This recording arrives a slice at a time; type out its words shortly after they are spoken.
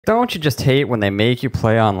Don't you just hate when they make you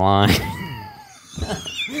play online?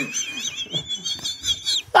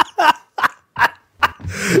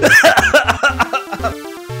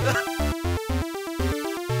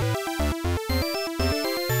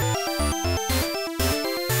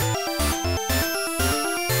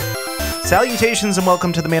 Salutations and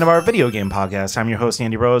welcome to the Manabar Video Game Podcast. I'm your host,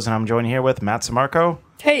 Andy Rose, and I'm joined here with Matt Samarco.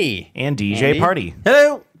 Hey! And DJ Andy. Party.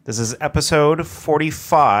 Hello! This is episode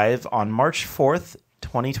 45 on March 4th,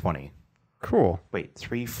 2020. Cool. Wait,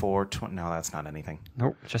 3, 4, 20. No, that's not anything.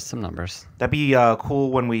 Nope, just some numbers. That'd be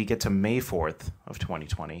cool when we get to May 4th of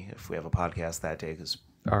 2020, if we have a podcast that day, because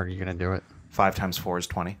Are you going to do it? 5 times 4 is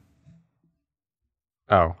 20.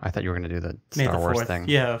 Oh, I thought you were going to do the May Star the Wars 4th. thing.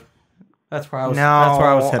 Yeah. That's where I was. No, that's where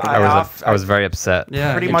I was headed. I was very upset.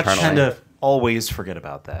 Yeah, pretty much internally. kind of always forget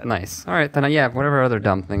about that. Nice. All right, then, yeah, whatever other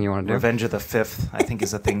dumb thing you want to do. Revenge of the 5th, I think,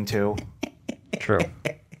 is a thing, too. True.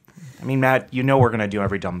 I mean, Matt, you know we're going to do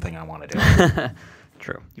every dumb thing I want to do.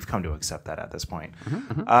 True. You've come to accept that at this point.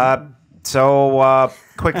 So,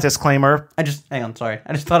 quick disclaimer. Hang on, sorry.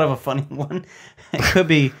 I just thought of a funny one. It could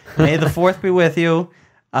be May the 4th be with you.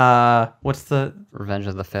 What's the Revenge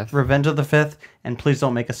of the 5th. Revenge of the 5th? And please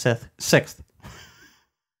don't make a 6th.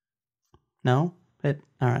 No? All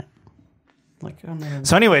right.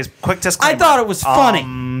 So, anyways, quick disclaimer. I thought it was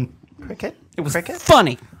funny. Cricket? It was Cricket?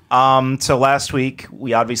 funny. So last week,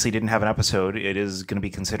 we obviously didn't have an episode. It is going to be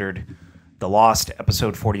considered the lost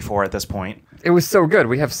episode 44 at this point. It was so good.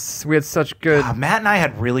 We had such good... Matt and I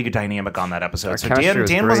had really good dynamic on that episode. So chemistry was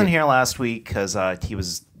Dan great. wasn't here last week because he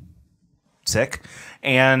was sick.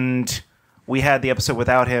 And we had the episode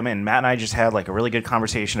without him, and Matt and I just had like a really good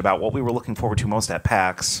conversation about what we were looking forward to most at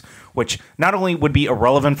PAX, which not only would be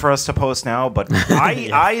irrelevant for us to post now, but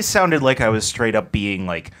I sounded like I was straight up being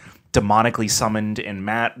like demonically summoned, and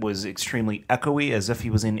Matt was extremely echoey as if he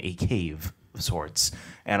was in a cave of sorts.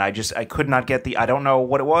 And I could not get I don't know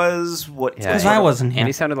what it was. Because I wasn't here.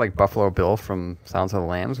 Andy sounded like Buffalo Bill from Silence of the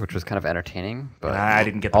Lambs, which was kind of entertaining, but I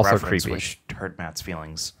didn't get the also reference, creepy. which hurt Matt's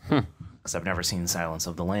feelings. Because I've never seen Silence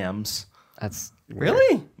of the Lambs. That's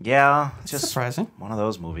Really? Yeah, That's just surprising. one of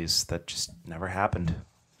those movies that just never happened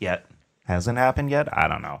yet. Hasn't happened yet? I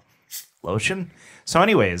don't know. Lotion? So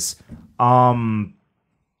anyways, we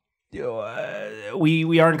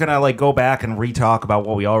aren't going to like go back and re-talk about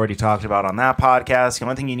what we already talked about on that podcast. The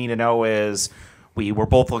only thing you need to know is we were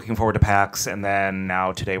both looking forward to PAX, and then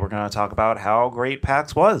now today we're going to talk about how great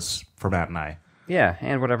PAX was for Matt and I. Yeah,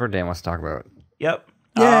 and whatever Dan wants to talk about. Yep.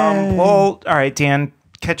 Yay. Well, all right, Dan,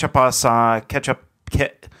 catch us up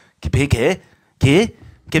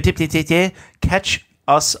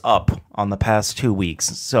on the past 2 weeks.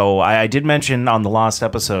 So I did mention on the last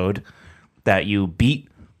episode that you beat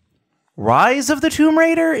Rise of the Tomb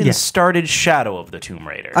Raider and started Shadow of the Tomb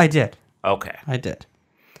Raider. I did. Okay. I did.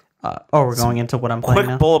 We're going into what I'm playing Quick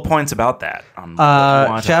now? bullet points about that. What you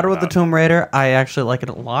wanna Shadow talk of the about. Tomb Raider, I actually like it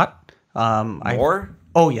a lot. More?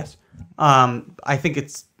 Oh, yes. I think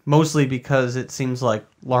it's mostly because it seems like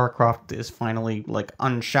Lara Croft is finally like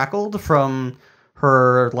unshackled from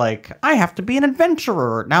her like I have to be an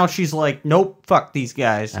adventurer. Now she's like, nope, fuck these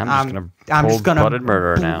guys. I'm just gonna cold-blooded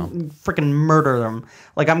murder now. Freaking murder them.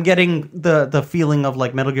 Like I'm getting the feeling of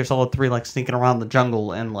like Metal Gear Solid 3, like sneaking around the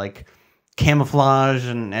jungle and like camouflage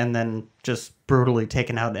and then just brutally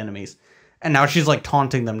taking out enemies. And now she's like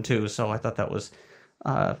taunting them too. So I thought that was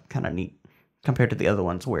kind of neat. Compared to the other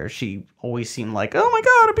ones where she always seemed like, oh my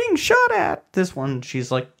god, I'm being shot at. This one,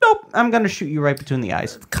 she's like, nope, I'm going to shoot you right between the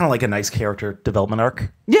eyes. Kind of like a nice character development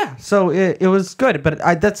arc. Yeah, so it was good. But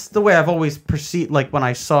that's the way I've always perceived, like when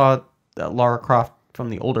I saw Lara Croft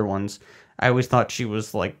from the older ones, I always thought she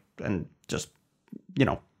was like, and just, you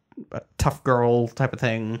know, a tough girl type of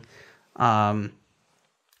thing.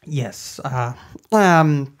 Yes.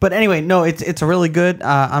 But anyway, no, it's really good.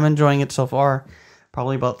 I'm enjoying it so far.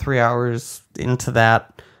 Probably about 3 hours into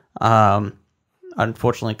that.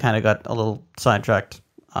 Unfortunately, kind of got a little sidetracked.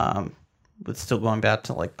 But still going back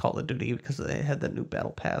to like Call of Duty because they had the new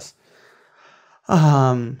battle pass.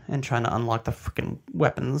 And trying to unlock the freaking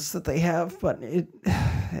weapons that they have. But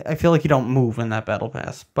I feel like you don't move in that battle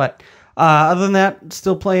pass. But other than that,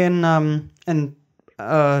 still playing and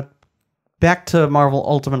back to Marvel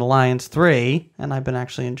Ultimate Alliance 3. And I've been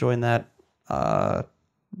actually enjoying that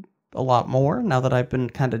a lot more now that I've been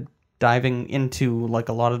kind of diving into like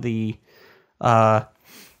a lot of the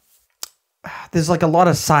there's like a lot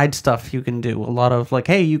of side stuff you can do, a lot of like,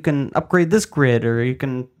 hey, you can upgrade this grid, or you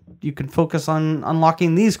can focus on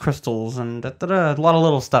unlocking these crystals, and a lot of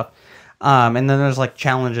little stuff. And then there's like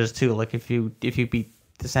challenges too, like if you beat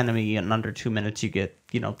this enemy in under 2 minutes, you get,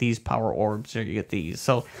 these power orbs, or you get these.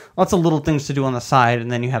 So lots of little things to do on the side, and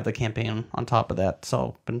then you have the campaign on top of that.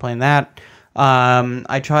 So been playing that.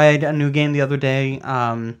 I tried a new game the other day,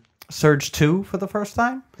 Surge 2 for the first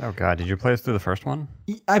time. Oh god, did you play through the first one?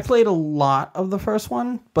 I played a lot of the first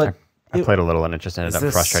one, but I played a little and it just ended up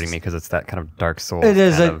frustrating me because it's that kind of Dark Souls. It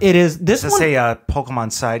is. It is. This Is one. this a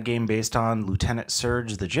Pokemon side game based on Lieutenant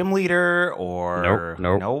Surge, the gym leader, or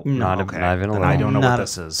Nope. Not Okay. even a Then little. I don't know Not what a-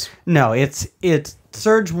 this is. No, it's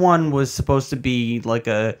Surge 1 was supposed to be like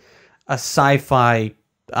a sci-fi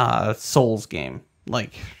Souls game.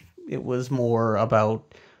 Like, it was more about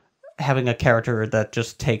having a character that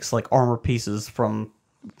just takes like armor pieces from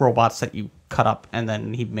robots that you cut up, and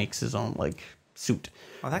then he makes his own like suit.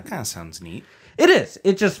 Well, that kind of sounds neat. It is.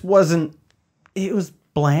 It just wasn't. It was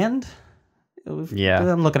bland. It was. Yeah.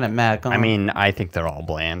 I'm looking at Matt. I mean, I think they're all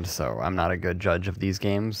bland, so I'm not a good judge of these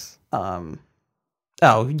games. Oh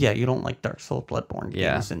yeah, you don't like Dark Souls, Bloodborne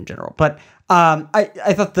games in general, but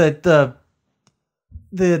I thought that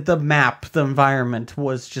the map, the environment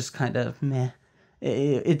was just kind of meh.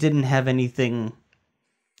 It didn't have anything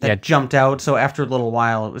that jumped out. So after a little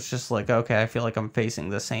while, it was just like, okay, I feel like I'm facing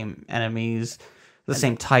the same enemies, the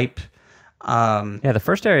same type. Yeah, the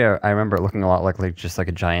first area I remember it looking a lot like just like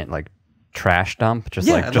a giant like trash dump, just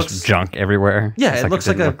junk everywhere. Yeah, Just it looks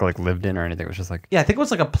didn't like look like lived in or anything. It was just like Yeah, I think it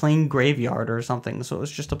was like a plain graveyard or something. So it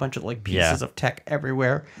was just a bunch of like pieces Yeah. of tech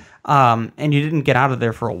everywhere. And you didn't get out of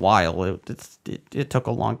there for a while. It took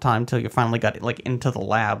a long time till you finally got like into the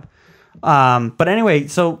lab. But anyway,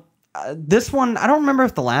 so this one, I don't remember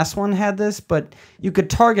if the last one had this, but you could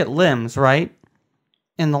target limbs, right?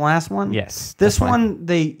 In the last one? yes. This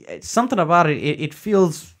definitely. one, something about it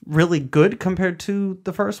feels really good compared to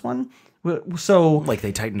the first one. So Like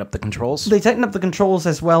they tightened up the controls. they tightened up the controls,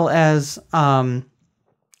 as well as so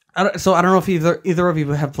I don't know if either of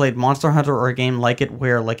you have played Monster Hunter or a game like it,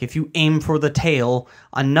 where like if you aim for the tail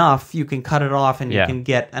enough, you can cut it off and you can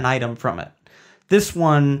get an item from it. This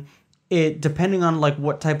one, it depending on like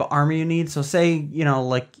what type of armor you need. So say,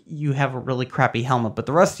 like you have a really crappy helmet, but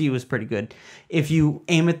the rest of you is pretty good. If you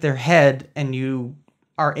aim at their head and you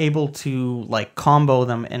are able to like combo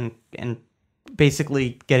them and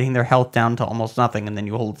basically getting their health down to almost nothing, and then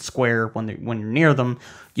you hold square when you're near them,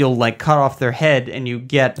 you'll like cut off their head and you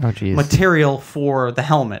get material for the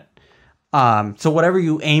helmet. So whatever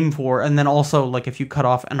you aim for, and then also like if you cut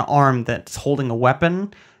off an arm that's holding a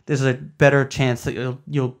weapon, there's a better chance that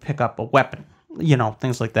you'll pick up a weapon.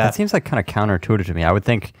 Things like that. That seems like kind of counterintuitive to me. I would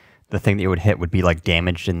think the thing that you would hit would be like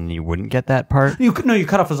damaged and you wouldn't get that part. You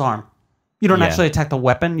cut off his arm. You don't actually attack the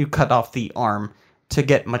weapon. You cut off the arm to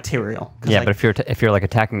get material. Yeah, but if you're like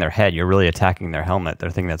attacking their head, you're really attacking their helmet, their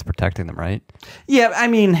thing that's protecting them, right? Yeah, I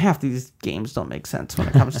mean, half these games don't make sense when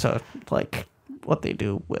it comes to like what they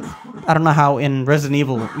do with. I don't know how in Resident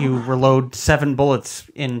Evil you reload 7 bullets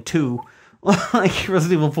in 2. Like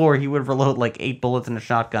Resident Evil 4, he would reload like 8 bullets in a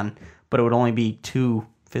shotgun, but it would only be 2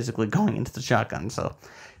 physically going into the shotgun. So,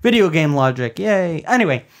 video game logic, yay!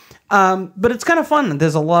 Anyway, but it's kind of fun.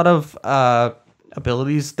 There's a lot of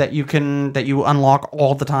abilities that you unlock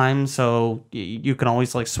all the time, so you can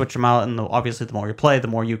always like switch them out. And obviously, the more you play, the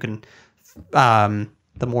more you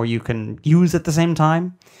can use at the same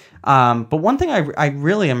time. But one thing I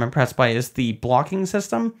really am impressed by is the blocking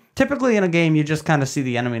system. Typically in a game, you just kind of see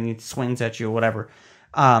the enemy and he swings at you or whatever.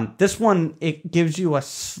 This one, it gives you a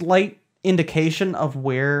slight indication of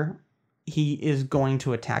where he is going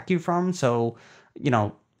to attack you from. So,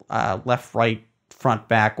 left, right, front,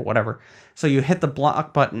 back, whatever. So you hit the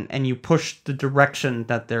block button and you push the direction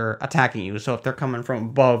that they're attacking you. So if they're coming from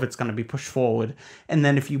above, it's going to be pushed forward. And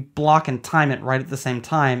then if you block and time it right at the same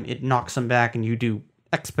time, it knocks them back and you do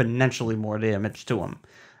exponentially more damage to them.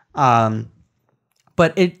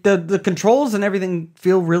 But the controls and everything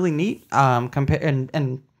feel really neat,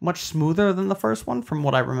 and much smoother than the first one from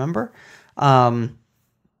what I remember. I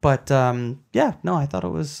thought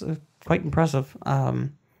it was quite impressive.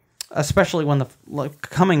 Especially when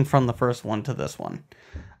coming from the first one to this one.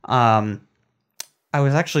 I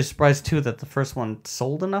was actually surprised too that the first one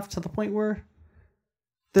sold enough to the point where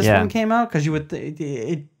this one came out, because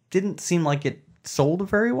it didn't seem like it sold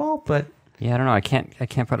very well, but yeah, I don't know. I can't put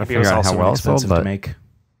a Maybe figure out how well it sold, but to make.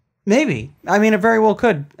 maybe. I mean, it very well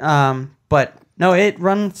could. But no, it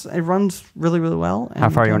runs really, really well. How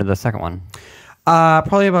far are you into the second one?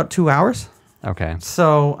 Probably about 2 hours. Okay.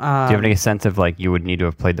 So, do you have any sense of like you would need to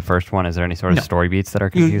have played the first one? Is there any sort of story beats that are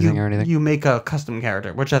confusing or anything? You make a custom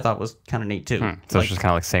character, which I thought was kind of neat too. So it's just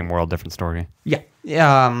kind of like same world, different story.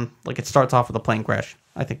 Yeah. Like it starts off with a plane crash.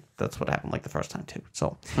 I think that's what happened like the first time too.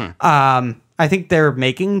 So, I think they're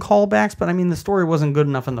making callbacks, but I mean the story wasn't good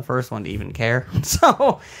enough in the first one to even care.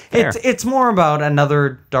 So it's more about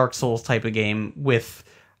another Dark Souls type of game with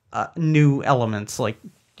new elements. Like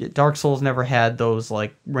Dark Souls never had those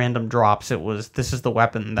like random drops. It was this is the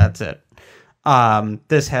weapon, that's it.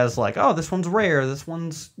 This has like, oh, this one's rare, this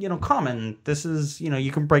one's common. This is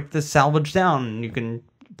you can break this salvage down, and you can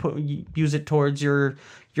use it towards your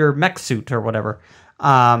mech suit or whatever.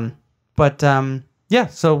 Yeah,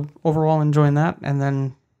 so overall enjoying that. And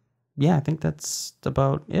then, yeah, I think that's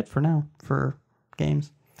about it for now for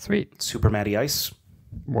games. Sweet. Super Matty Ice.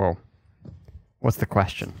 Whoa. What's the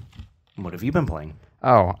question? What have you been playing?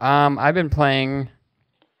 Oh, I've been playing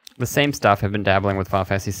the same stuff. I've been dabbling with Final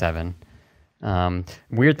Fantasy VII.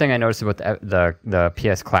 Weird thing I noticed about the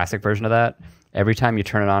PS Classic version of that, every time you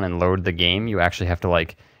turn it on and load the game, you actually have to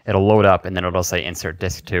it'll load up and then it'll say insert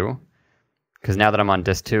disc 2. Because now that I'm on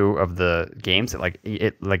disc 2 of the games,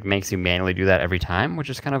 it makes you manually do that every time, which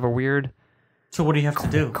is kind of a weird. So what do you have to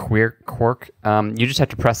do? Quirk. You just have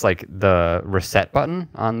to press the reset button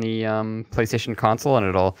on the PlayStation console, and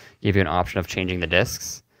it'll give you an option of changing the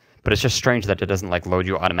discs. But it's just strange that it doesn't load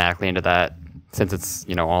you automatically into that, since it's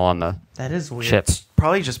all on the that is weird. chip. It's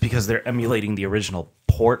probably just because they're emulating the original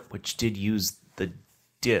port, which did use the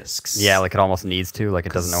discs. Yeah, it almost needs to. It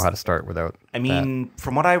doesn't know how to start without. I mean,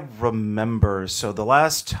 from what I remember, so the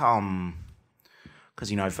last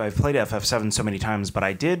because I've played FF7 so many times, but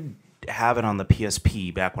I did have it on the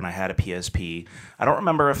PSP back when I had a PSP. I don't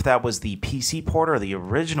remember if that was the PC port or the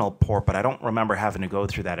original port, but I don't remember having to go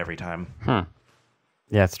through that every time.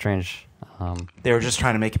 Yeah, it's strange. They were just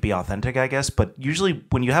trying to make it be authentic, I guess. But usually,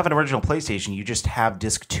 when you have an original PlayStation, you just have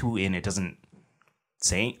disc 2 in. It doesn't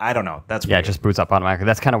say. I don't know. That's weird. It just boots up automatically.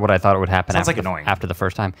 That's kind of what I thought it would happen. Sounds annoying. After the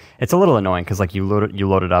first time. It's a little annoying because you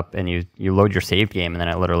load it up and you load your save game, and then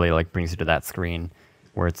it literally brings you to that screen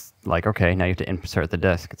where it's okay, now you have to insert the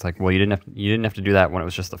disc. It's well, you didn't have to do that when it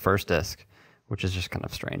was just the first disc, which is just kind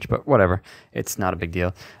of strange. But whatever, it's not a big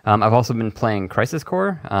deal. I've also been playing Crisis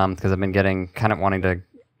Core because I've been wanting to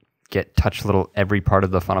touch every part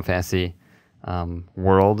of the Final Fantasy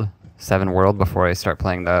world, 7 world, before I start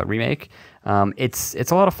playing the remake.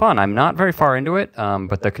 It's a lot of fun. I'm not very far into it,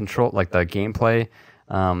 but the control, the gameplay,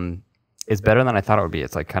 is better than I thought it would be.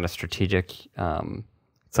 It's kind of strategic.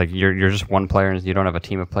 It's you're just one player and you don't have a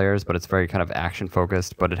team of players, but it's very kind of action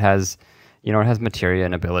focused. But it has, it has materia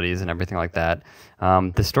and abilities and everything like that.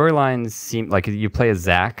 The storylines seem like you play as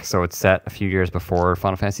Zack, so it's set a few years before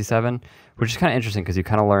Final Fantasy VII, which is kind of interesting because you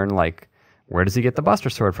kind of learn where does he get the Buster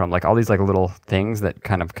Sword from? All these little things that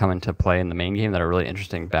kind of come into play in the main game that are really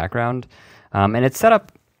interesting background. And it's set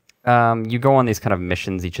up, you go on these kind of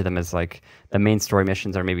missions. Each of them is the main story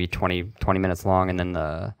missions are maybe 20 minutes long. And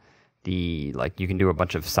then you can do a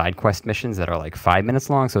bunch of side quest missions that are 5 minutes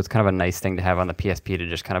long. So it's kind of a nice thing to have on the PSP to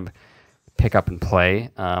just kind of pick up and play.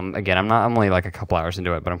 Again, I'm only a couple hours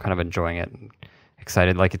into it, but I'm kind of enjoying it.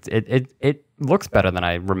 Excited. It looks better than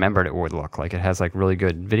I remembered it would look. It has really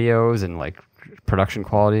good videos and production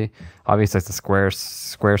quality. Obviously it's a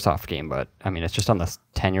Squaresoft game, but I mean it's just on this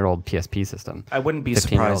 10-year-old PSP system. I wouldn't be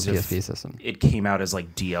surprised if PSP system. It came out as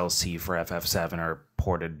DLC for FF7 or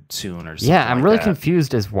ported soon or something. Yeah, I'm really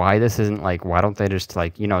confused as why this isn't why don't they just they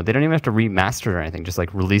don't even have to remaster it or anything, just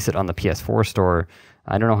release it on the PS4 store.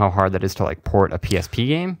 I don't know how hard that is to port a PSP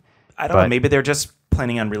game. I don't know, maybe they're just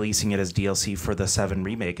planning on releasing it as DLC for the 7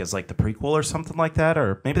 remake as the prequel or something like that,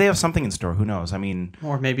 or maybe they have something in store, who knows. I mean,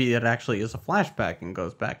 or maybe it actually is a flashback and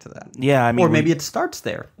goes back to that. Yeah, I mean, or maybe it starts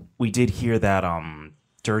there. We did hear that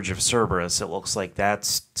Dirge of Cerberus, it looks like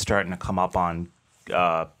that's starting to come up on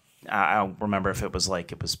I don't remember if it was Oh,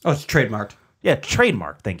 it's trademarked. Yeah,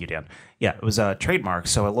 trademark. Thank you, Dan. Yeah, it was a trademark,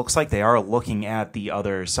 so it looks like they are looking at the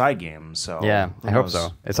other side games. So yeah, I hope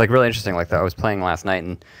so. It's really interesting. I was playing last night,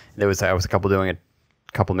 and I was a couple doing a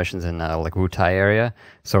couple missions in Wutai area.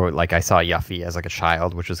 So I saw Yuffie as a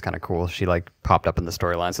child, which was kind of cool. She popped up in the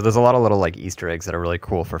storyline. So there's a lot of little Easter eggs that are really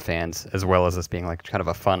cool for fans, as well as this being kind of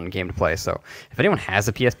a fun game to play. So if anyone has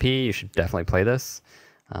a PSP, you should definitely play this.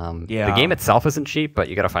 The game itself isn't cheap, but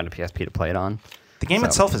you got to find a PSP to play it on. The game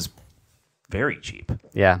itself is very cheap.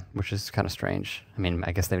 Yeah, which is kind of strange. I mean,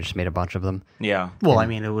 I guess they just made a bunch of them. Yeah. Well, I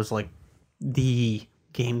mean, it was the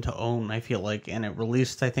game to own, I feel and it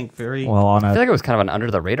released, I think, very well. I feel it was kind of an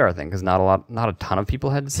under the radar thing because not a ton of people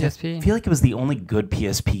had the PSP. I feel it was the only good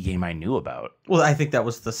PSP game I knew about. Well, I think that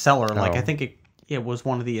was the seller. I think it was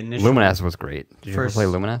one of the initial. Luminous was great. Did you ever play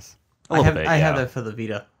Luminous? I have that for the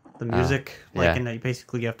Vita. The music, and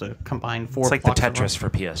basically you have to combine 4 It's like the Tetris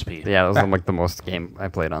for PSP. Yeah, that was the most game I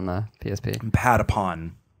played on the PSP.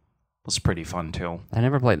 Patapon. was pretty fun too. I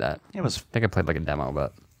never played that. It was I think I played like a demo,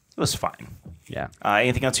 but fine. yeah.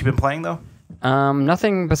 Anything else you've been playing though?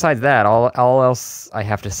 Nothing besides that. All else I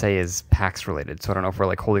have to say is PAX related. So I don't know if we're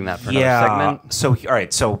like holding that for another segment. So all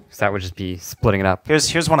right. So 'Cause that would just be splitting it up.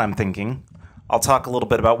 here's what I'm thinking. I'll talk a little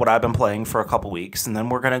bit about what I've been playing for a couple weeks, and then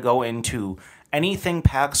we're gonna go into anything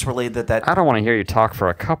PAX related that. I don't want to hear you talk for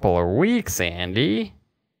a couple of weeks, Andy.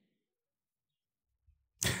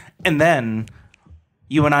 And then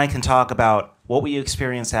you and I can talk about what we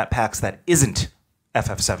experienced at PAX that isn't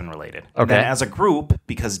FF7 related. And Okay. then as a group,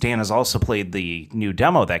 because Dan has also played the new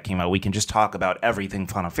demo that came out, we can just talk about everything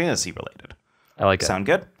Final Fantasy related. I like it. Sound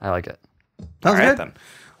good? I like it. All right, good.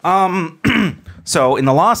 then. So in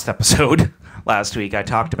the last episode last week, I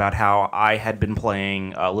talked about how I had been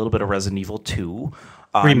playing a little bit of Resident Evil 2.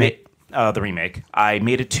 Remake. The remake. I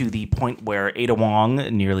made it to the point where Ada Wong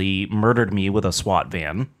nearly murdered me with a SWAT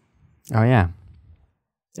van. Oh yeah.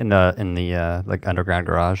 In the like underground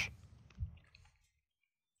garage.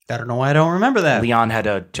 I don't know why I don't remember that. Leon had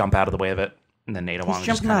to jump out of the way of it, and then Ada Wong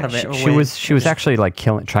just jumping out of it. She was actually like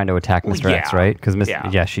trying to attack Mr. yeah. X, right? Because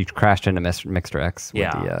Yeah. she crashed into Mr. X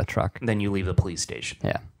with the truck. Then you leave the police station.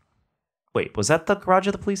 Yeah. Wait, was that the garage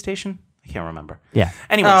of the police station? I can't remember. Yeah.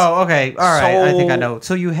 Anyways, Oh, okay. All right. I think I so- know.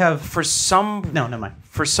 So you have... for some No, never mind.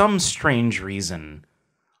 for some strange reason,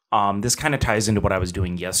 this kind of ties into what I was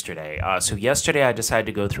doing yesterday. So yesterday I decided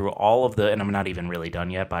to go through all of the, and I'm not even really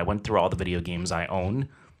done yet, but I went through all the video games I own.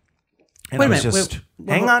 And Wait a I was minute, just, wait,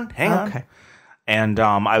 hang on. Okay. And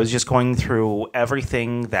I was just going through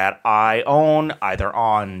everything that I own, either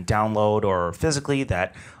on download or physically,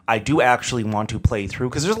 that I do actually want to play through.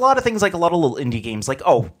 Because there's a lot of things, like a lot of little indie games, like,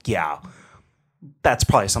 oh, yeah, that's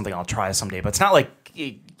probably something I'll try someday. But it's not like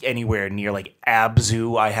anywhere near like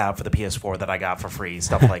Abzu I have for the PS4 that I got for free,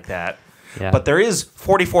 stuff like that. Yeah. But there is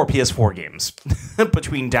 44 PS4 games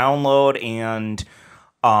between download and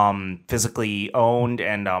physically owned,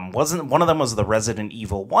 and wasn't one of them was the Resident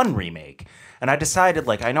Evil 1 remake. And I decided,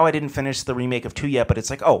 like, I know I didn't finish the remake of 2 yet, but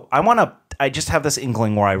it's like, oh, I just have this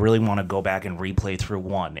inkling where I really want to go back and replay through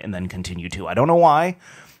 1 and then continue 2. I don't know why.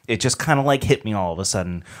 It just kind of like hit me all of a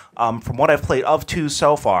sudden. From what I've played of 2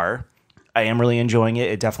 so far, I am really enjoying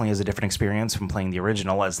it. It definitely is a different experience from playing the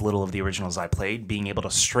original. As little of the original as I played, being able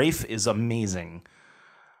to strafe is amazing.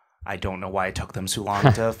 I don't know why it took them so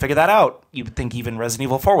long to figure that out. You'd think even Resident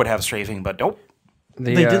Evil 4 would have strafing, but nope.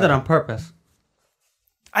 They did that on purpose.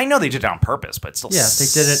 I know they did it on purpose, but it still Yeah, they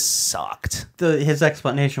did it- sucked. His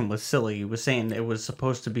explanation was silly. He was saying it was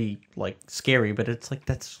supposed to be like scary, but it's like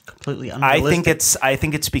that's completely unrealistic. I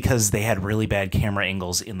think it's because they had really bad camera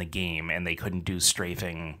angles in the game and they couldn't do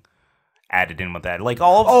strafing added in with that. Like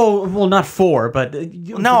all of Oh well, not 4, but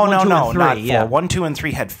No, 1, 2, and not 3, 4. Yeah, 1, 2, and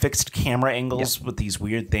 3 had fixed camera angles with these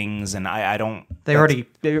weird things, and I don't.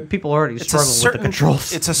 people already struggle with the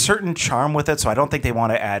controls. It's a certain charm with it, so I don't think they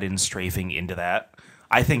want to add in strafing into that.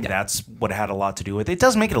 I think that's what it had a lot to do with it. It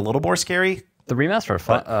does make it a little more scary. The remaster of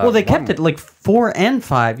fun. Well, they kept it like 4 and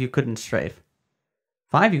 5. You couldn't strafe.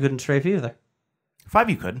 5, you couldn't strafe either. 5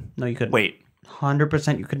 you could. No, you couldn't. Wait,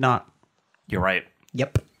 100% you could not. you're right.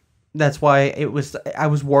 Yep. That's why it was. I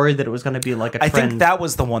was worried that it was going to be like a trend. I think that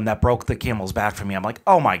was the one that broke the camel's back for me. I'm like,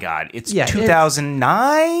 oh my god, it's Yeah,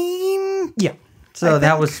 2009. Yeah. So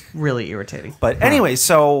that was really irritating. But anyway,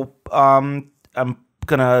 so I'm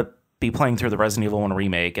gonna be playing through the Resident Evil 1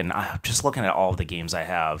 remake, and I'm just looking at all of the games I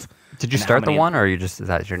have. Did you and how start the many- one, or is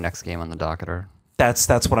that your next game on the docket? Or That's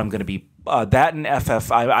what I'm going to be. That and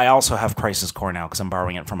FF. I also have Crisis Core now because I'm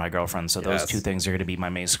borrowing it from my girlfriend. So those Yes. 2 things are going to be my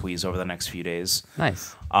main squeeze over the next few days.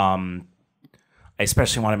 nice. I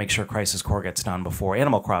especially want to make sure Crisis Core gets done before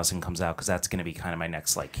Animal Crossing comes out because that's going to be kind of my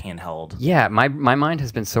next like handheld. Yeah, my mind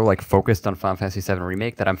has been so like focused on Final Fantasy VII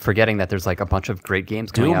Remake that I'm forgetting that there's like a bunch of great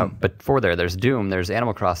games coming Doom. out. But before there's Doom, there's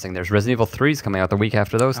Animal Crossing, there's Resident Evil 3's coming out the week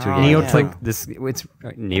after those 2 games. Neo It's 2. like this. It's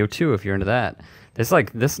Neo 2 if you're into that. It's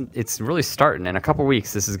like this. It's really starting in a couple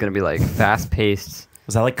weeks. This is going to be like fast paced.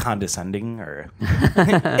 Was that like condescending or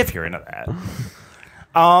if you're into that?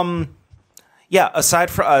 Yeah. Aside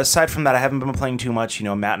from that, I haven't been playing too much. You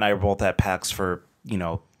know, Matt and I were both at PAX for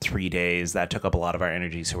 3 days. That took up a lot of our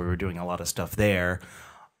energy, so we were doing a lot of stuff there.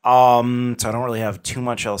 So I don't really have too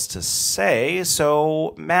much else to say.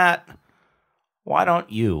 So Matt, why don't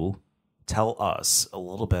you tell us a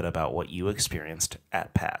little bit about what you experienced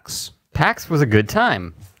at PAX? PAX was a good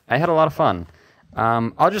time. I had a lot of fun.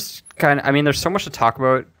 I'll just there's so much to talk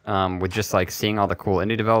about with just like seeing all the cool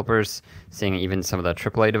indie developers, seeing even some of the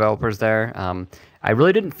AAA developers there. I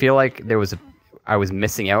really didn't feel like I was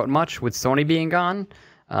missing out much with Sony being gone.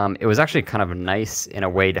 It was actually kind of nice in a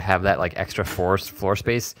way to have that like extra floor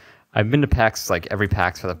space I've been to PAX, like every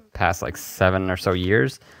PAX for the past like 7 or so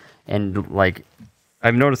years, and like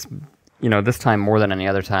I've noticed, this time more than any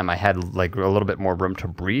other time, I had like a little bit more room to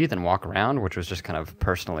breathe and walk around, which was just kind of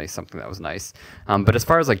personally something that was nice. But as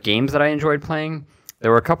far as like games that I enjoyed playing,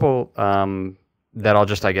 there were a couple that I'll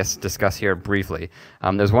just, I guess, discuss here briefly.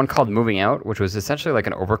 There's one called Moving Out, which was essentially like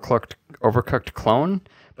an overcooked clone,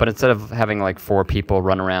 but instead of having like 4 people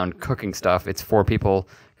run around cooking stuff, it's 4 people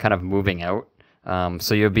kind of moving out.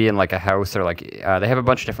 So you'll be in like a house, or like they have a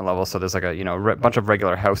bunch of different levels. So there's like a bunch of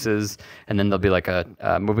regular houses, and then there'll be like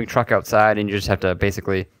a moving truck outside, and you just have to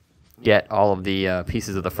basically get all of the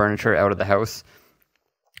pieces of the furniture out of the house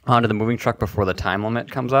onto the moving truck before the time limit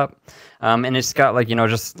comes up. And it's got like,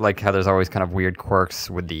 just like how there's always kind of weird quirks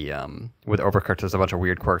with the with Overcooked. There's a bunch of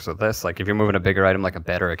weird quirks with this. Like if you're moving a bigger item like a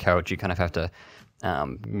bed or a couch, you kind of have to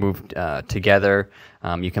move together.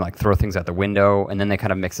 You can like throw things out the window, and then they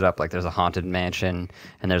kind of mix it up. Like there's a haunted mansion,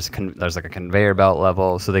 and there's like a conveyor belt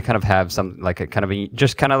level. So they kind of have some like a kind of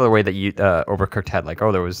just kind of the way that you Overcooked had, like,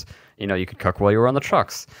 there was, you could cook while you were on the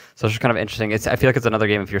trucks. So it's just kind of interesting. I feel like it's another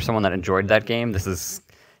game. If you're someone that enjoyed that game, this is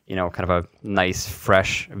kind of a nice,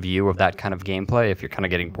 fresh view of that kind of gameplay. If you're kind of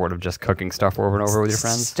getting bored of just cooking stuff over and over with your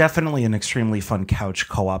friends, it's definitely an extremely fun couch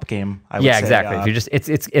co-op game. I would yeah, say. exactly. If you just,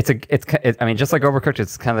 I mean, just like Overcooked,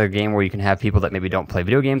 it's kind of a game where you can have people that maybe don't play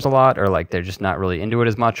video games a lot, or like they're just not really into it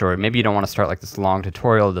as much, or maybe you don't want to start like this long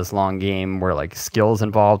tutorial, this long game where like skills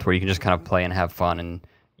involved, where you can just kind of play and have fun, and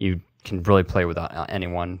you can really play with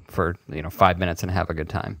anyone for 5 minutes and have a good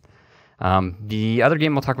time. The other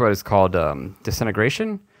game we'll talk about is called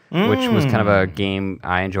Disintegration, which was kind of a game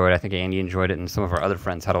I enjoyed. I think Andy enjoyed it, and some of our other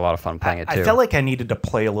friends had a lot of fun playing it too. I felt like I needed to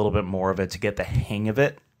play a little bit more of it to get the hang of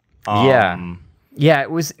it. Yeah,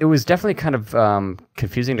 it was definitely kind of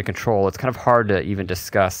confusing to control. It's kind of hard to even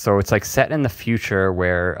discuss. So it's like set in the future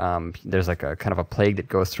where there's like a kind of a plague that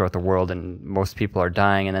goes throughout the world, and most people are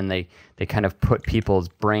dying, and then they kind of put people's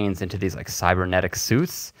brains into these like cybernetic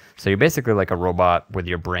suits. So you're basically like a robot with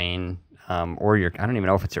your brain. Or I don't even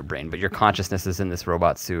know if it's your brain, but your consciousness is in this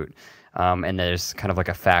robot suit. And there's kind of like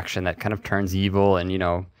a faction that kind of turns evil, and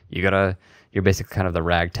you're basically kind of the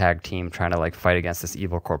ragtag team trying to like fight against this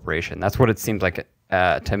evil corporation. That's what it seems like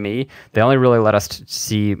to me. They only really let us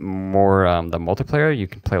see more the multiplayer. You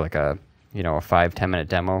can play like a 5-10 minute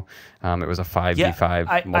demo. It was a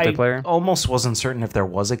 5v5 multiplayer. I almost wasn't certain if there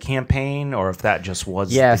was a campaign or if that just was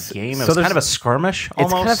the game. It was kind of a skirmish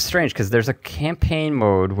almost. It's kind of strange because there's a campaign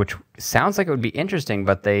mode, which sounds like it would be interesting,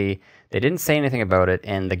 but they didn't say anything about it.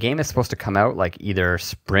 And the game is supposed to come out like either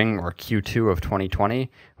spring or Q2 of 2020,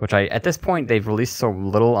 which at this point, they've released so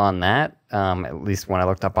little on that, at least when I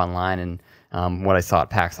looked up online and what I saw at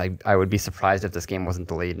PAX. I would be surprised if this game wasn't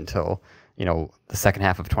delayed until the second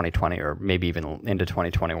half of 2020, or maybe even into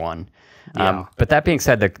 2021. Yeah. But that being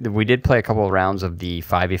said, we did play a couple of rounds of the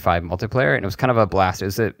 5v5 multiplayer, and it was kind of a blast.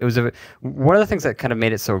 It was one of the things that kind of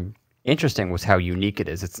made it so interesting was how unique it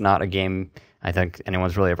is. It's not a game I think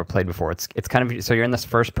anyone's really ever played before. It's kind of, so you're in this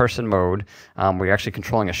first person mode where you're actually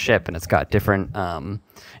controlling a ship, and it's got different and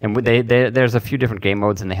there's a few different game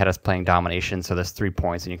modes, and they had us playing domination. So there's 3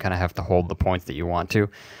 points, and you kind of have to hold the points that you want to.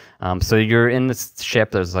 So you're in this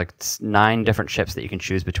ship. There's like 9 different ships that you can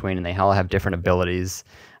choose between, and they all have different abilities.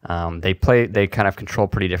 They kind of control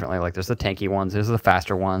pretty differently. Like there's the tanky ones, there's the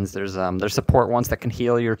faster ones, there's support ones that can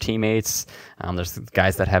heal your teammates. There's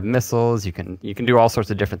guys that have missiles. You can do all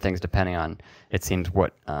sorts of different things depending on, it seems,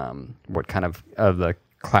 what kind of the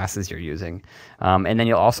classes you're using. And then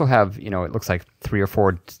you'll also have, it looks like 3 or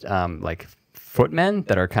 4 like footmen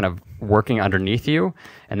that are kind of working underneath you,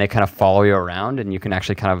 and they kind of follow you around, and you can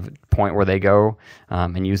actually kind of point where they go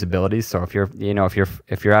and use abilities. So if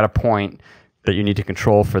you're at a point that you need to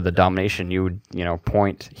control for the domination, you would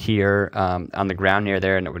point here on the ground near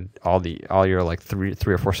there, and it would all your like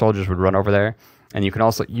three or 4 soldiers would run over there, and you can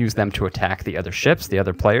also use them to attack the other ships, the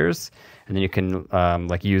other players, and then you can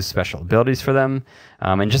like use special abilities for them.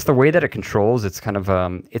 And just the way that it controls, it's kind of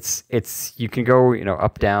it's you can go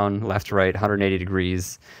up, down, left, right, 180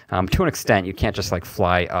 degrees to an extent. You can't just like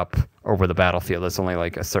fly up over the battlefield. There's only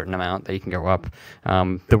like a certain amount that you can go up.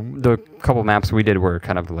 The couple maps we did were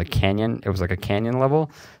kind of like canyon. It was like a canyon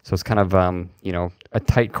level, so it's kind of a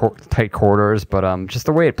tight corridors, but just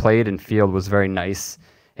the way it played and field was very nice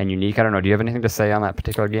and unique. I don't know. Do you have anything to say on that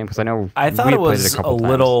particular game? Because I thought it was a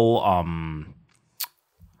little.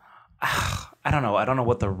 I don't know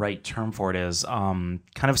what the right term for it is. Kind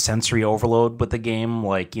of sensory overload with the game.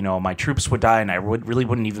 Like my troops would die, and I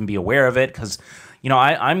wouldn't even be aware of it because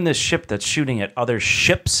I'm this ship that's shooting at other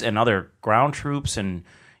ships and other ground troops, and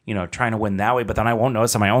trying to win that way, but then I won't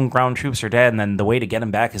notice that my own ground troops are dead, and then the way to get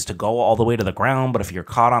them back is to go all the way to the ground, but if you're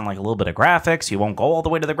caught on like a little bit of graphics, you won't go all the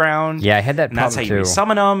way to the ground. Yeah, I had that and that's how problem you too.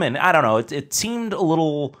 resummon them, and I don't know, it seemed a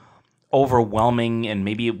little overwhelming, and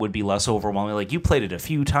maybe it would be less overwhelming. Like, you played it a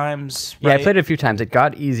few times, right? Yeah, I played it a few times. It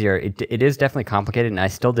got easier. It is definitely complicated, and I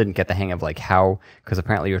still didn't get the hang of like how, because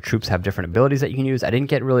apparently your troops have different abilities that you can use. I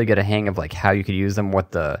didn't really get a hang of like how you could use them,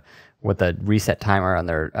 what the reset timer on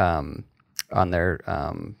their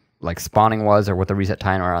like spawning was, or what the reset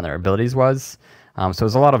timer on their abilities was. So it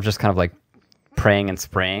was a lot of just kind of like praying and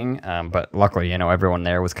spraying. But luckily, everyone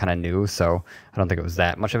there was kind of new, so I don't think it was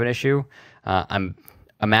that much of an issue. I'm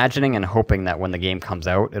imagining and hoping that when the game comes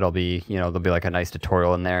out, it'll be, there'll be like a nice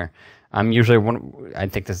tutorial in there. I'm usually I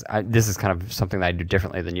think this is kind of something that I do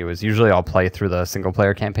differently than you. Is usually I'll play through the single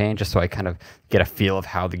player campaign just so I kind of get a feel of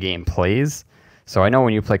how the game plays. So I know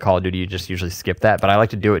when you play Call of Duty, you just usually skip that, but I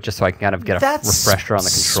like to do it just so I can kind of get a refresher on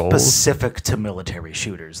the controls. Specific to military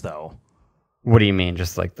shooters, though. What do you mean?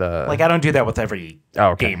 Just like the... Like, I don't do that with every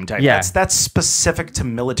game type. Yeah. That's specific to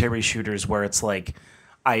military shooters where it's like,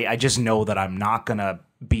 I just know that I'm not going to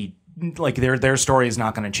be... Like, their story is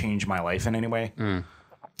not going to change my life in any way.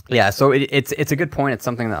 Yeah, so it's a good point. It's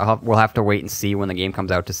something that we'll have to wait and see when the game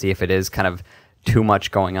comes out to see if it is kind of too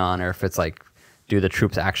much going on, or if it's like, do the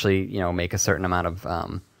troops actually, make a certain amount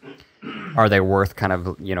of... are they worth kind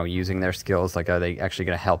of, using their skills? Like, are they actually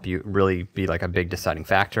going to help you really be like a big deciding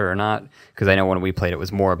factor or not? Because I know when we played, it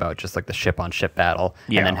was more about just like the ship-on-ship battle,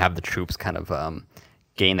 and then have the troops kind of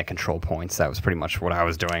gain the control points. That was pretty much what I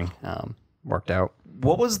was doing. Worked out.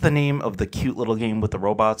 What was the name of the cute little game with the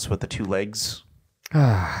robots with the two legs?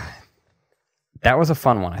 That was a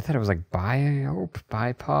fun one. I thought it was like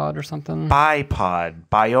Bipod or something.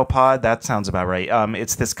 Biopod. That sounds about right.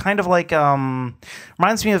 It's this kind of like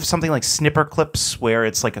reminds me of something like Snipper Clips, where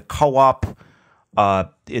it's like a co-op.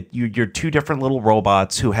 You're two different little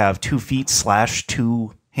robots who have 2 feet /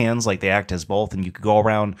 2 hands, like they act as both, and you could go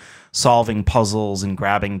around solving puzzles and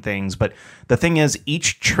grabbing things. But the thing is,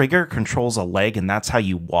 each trigger controls a leg, and that's how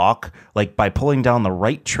you walk. Like, by pulling down the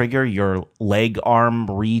right trigger, your leg arm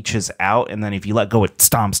reaches out, and then if you let go, it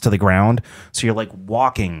stomps to the ground. So you're like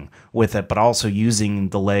walking with it, but also using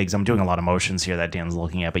the legs. I'm doing a lot of motions here that Dan's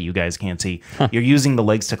looking at, but you guys can't see. You're using the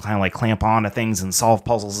legs to kind of like clamp onto things and solve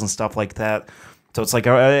puzzles and stuff like that. So it's like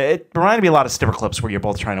it reminded me a lot of Snipper Clips, where you're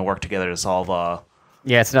both trying to work together to solve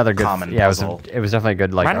yeah, it's another good common puzzle. It was definitely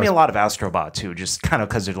good. Like, reminded me a lot of Astrobot too, just kind of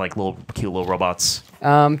because they're like cute little robots.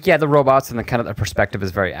 Yeah, the robots and the kind of the perspective is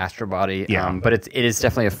very Astrobot-y. Yeah. But it is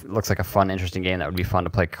definitely looks like a fun, interesting game that would be fun to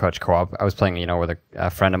play couch co-op. I was playing, with a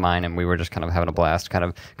friend of mine, and we were just kind of having a blast, kind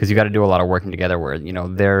of because you got to do a lot of working together. Where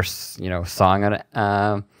they're sawing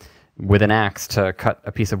with an axe to cut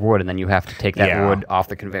a piece of wood, and then you have to take that wood off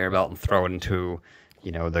the conveyor belt and throw it into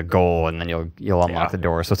the goal, and then you'll unlock the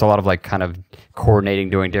door. So it's a lot of like kind of coordinating,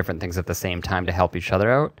 doing different things at the same time to help each other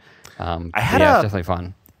out. It's definitely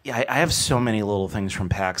fun. Yeah, I have so many little things from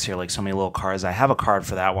PAX here, like so many little cards. I have a card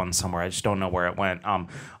for that one somewhere. I just don't know where it went.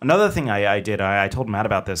 Another thing I did, I told Matt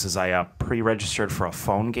about this, is I pre-registered for a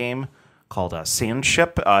phone game called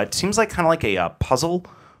Sandship. It seems like kind of like a puzzle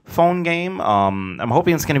phone game. I'm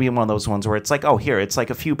hoping it's going to be one of those ones where it's like, oh, here, it's like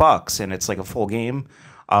a few bucks, and it's like a full game.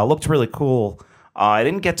 Looked really cool. I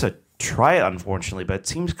didn't get to try it, unfortunately, but it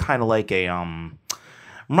seems kind of like a...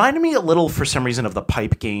 reminded me a little, for some reason, of the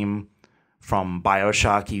pipe game from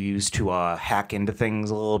BioShock you used to hack into things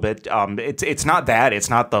a little bit. It's not that. It's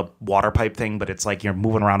not the water pipe thing, but it's like you're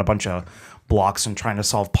moving around a bunch of blocks and trying to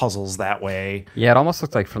solve puzzles that way. Yeah, it almost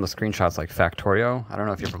looked like from the screenshots like Factorio. I don't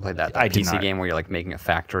know if you ever played that PC game where you're like making a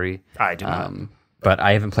factory. I do not. But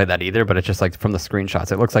I haven't played that either, but it's just like from the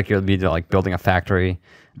screenshots, it looks like you'll be like building a factory,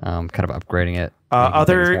 kind of upgrading it, making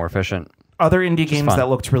things more efficient. Other indie games fun. that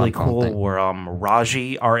looked really Fun cool thing. were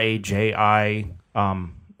Raji, Raji. A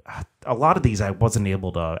lot of these I wasn't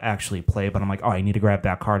able to actually play, but I'm like, oh, I need to grab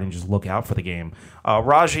that card and just look out for the game.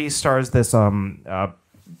 Raji stars this kind of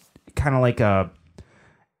like a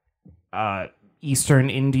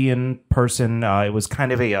Eastern Indian person. It was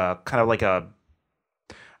kind of like a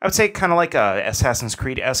I would say kind of like a Assassin's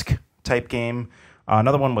Creed-esque type game.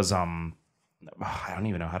 Another one was I don't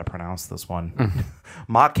even know how to pronounce this one.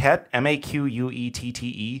 Maquette,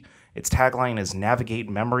 Maquette. Its tagline is "Navigate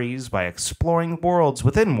memories by exploring worlds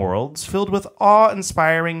within worlds filled with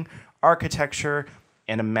awe-inspiring architecture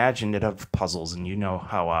and imaginative puzzles." And you know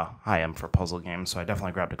how I am for puzzle games, so I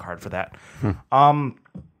definitely grabbed a card for that.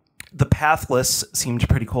 The Pathless seemed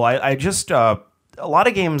pretty cool. I just a lot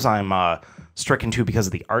of games I'm stricken to because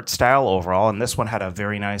of the art style overall. And this one had a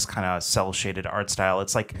very nice kind of cell shaded art style.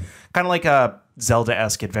 It's like kind of like a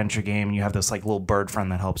Zelda-esque adventure game. And you have this like little bird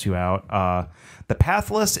friend that helps you out. The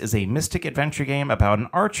Pathless is a mystic adventure game about an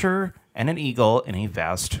archer and an eagle in a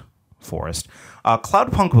vast forest.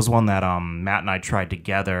 Cloudpunk was one that Matt and I tried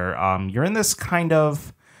together. You're in this kind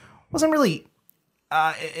of wasn't really.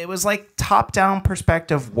 It was like top-down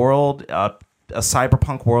perspective world, a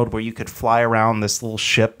cyberpunk world where you could fly around this little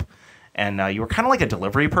ship, and you were kind of like a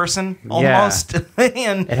delivery person almost.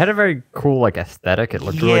 And it had a very cool like aesthetic. It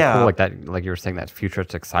looked really cool, like that. Like you were saying, that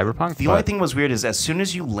futuristic cyberpunk. The only thing was weird is as soon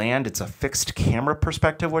as you land, it's a fixed camera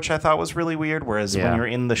perspective, which I thought was really weird. Whereas when you're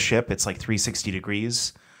in the ship, it's like 360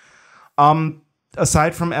 degrees.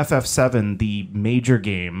 Aside from FF7, the major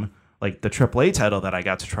game, like the AAA title that I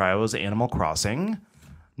got to try, was Animal Crossing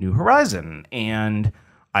New Horizon. And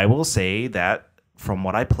I will say that from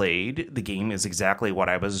what I played, the game is exactly what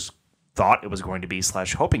I thought it was going to be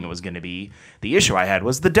 / hoping it was going to be. The issue I had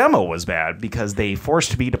was the demo was bad because they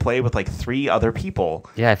forced me to play with like 3 other people.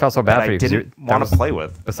 Yeah, I felt so bad for you. I didn't want to play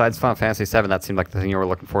with. Besides Final Fantasy VII, that seemed like the thing you were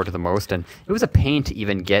looking forward to the most. And it was a pain to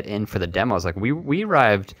even get in for the demos. Like we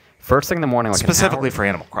arrived first thing in the morning, like specifically for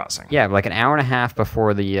Animal Crossing. Yeah, like an hour and a half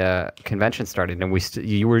before the convention started, and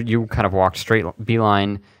you kind of walked straight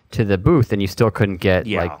beeline to the booth, and you still couldn't get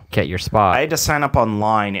your spot. I had to sign up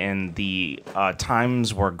online, and the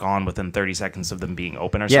times were gone within 30 seconds of them being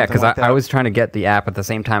open or something. Yeah, because like I was trying to get the app at the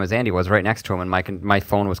same time as Andy was, right next to him, and my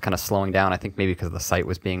phone was kind of slowing down. I think maybe because the site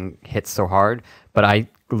was being hit so hard, but I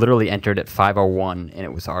literally entered at 5:01, and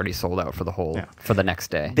it was already sold out for for the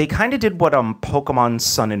next day. They kind of did what Pokemon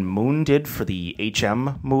Sun and Moon did for the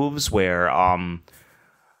HM moves, where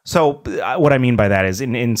so what I mean by that is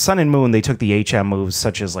in Sun and Moon, they took the HM moves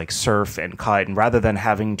such as like Surf and Cut, and rather than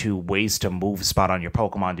having to waste a move spot on your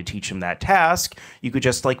Pokemon to teach them that task, you could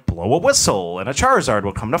just like blow a whistle and a Charizard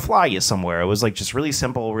would come to fly you somewhere. It was like just really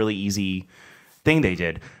simple, really easy thing they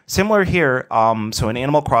did. Similar here, so in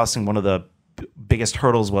Animal Crossing, one of the biggest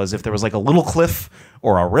hurdles was if there was like a little cliff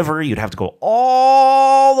or a river, you'd have to go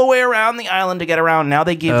all the way around the island to get around. Now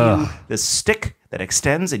they give you this stick that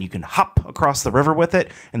extends and you can hop across the river with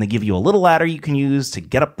it, and they give you a little ladder you can use to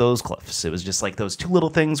get up those cliffs. It was just like those 2 little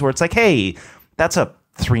things where it's like, hey, that's a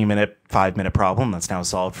 3-minute, 5-minute problem that's now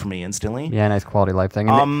solved for me instantly. Yeah, nice quality of life thing.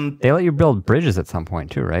 And they let you build bridges at some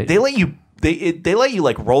point too, right? They let you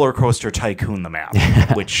like Roller Coaster Tycoon the map,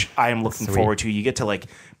 which I am looking forward to. You get to like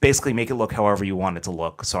basically make it look however you want it to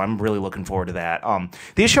look. So I'm really looking forward to that.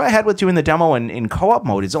 The issue I had with doing the demo in co-op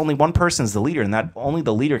mode is only one person's the leader, and that only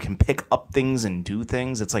the leader can pick up things and do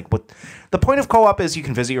things. It's like what the point of co-op is you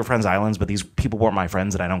can visit your friends' islands, but these people weren't my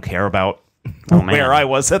friends and I don't care about where I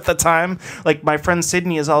was at the time. Like my friend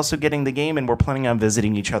Sydney is also getting the game, and we're planning on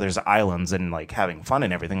visiting each other's islands and like having fun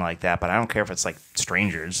and everything like that, but I don't care if it's like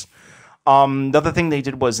strangers. The other thing they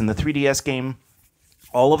did was in the 3DS game,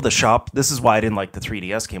 all of the this is why I didn't like the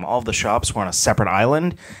 3DS game, all of the shops were on a separate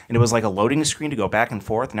island, and it was like a loading screen to go back and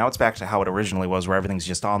forth. Now it's back to how it originally was, where everything's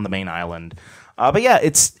just on the main island. But yeah,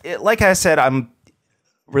 like I said, I'm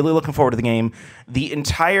really looking forward to the game. The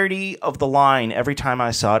entirety of the line, every time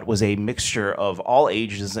I saw it, was a mixture of all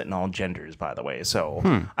ages and all genders, by the way. So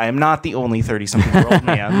I am not the only 30-something-year-old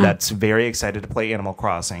man that's very excited to play Animal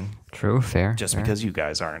Crossing. True, fair. Just because you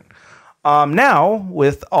guys aren't. Now,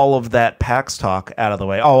 with all of that PAX talk out of the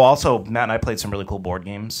way. Oh, also, Matt and I played some really cool board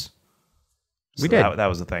games. So we did. That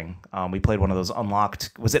was the thing. We played one of those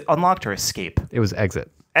Unlocked. Was it Unlocked or Escape? It was Exit.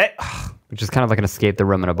 Which is kind of like an escape the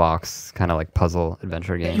room in a box, kind of like puzzle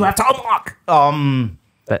adventure game. You have to unlock.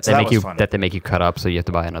 That they make you cut up, so you have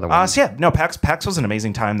to buy another one. PAX was an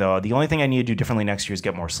amazing time though. The only thing I need to do differently next year is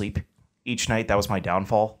get more sleep each night. That was my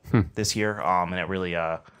downfall this year, and it really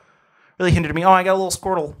hindered me. Oh, I got a little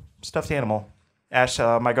Squirtle stuffed animal. Ash,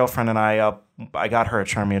 my girlfriend, and I got her a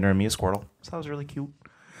Charmander and me a Squirtle, so that was really cute.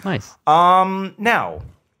 Nice. Now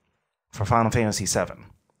for Final Fantasy VII.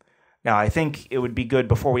 Now, I think it would be good,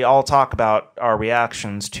 before we all talk about our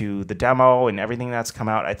reactions to the demo and everything that's come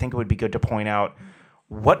out, I think it would be good to point out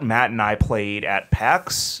what Matt and I played at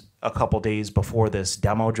PAX a couple days before this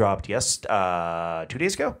demo dropped 2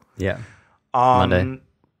 days ago? Yeah. Monday.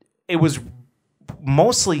 It was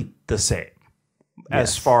mostly the same.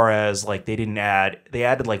 As far as, like, they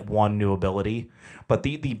added, like, one new ability. But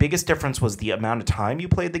the biggest difference was the amount of time you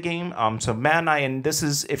played the game. So Matt and I, and this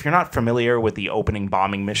is, if you're not familiar with the opening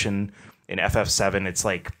bombing mission in FF7, it's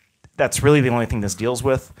like, that's really the only thing this deals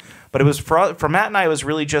with. But it was, for Matt and I, it was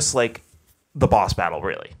really just like the boss battle,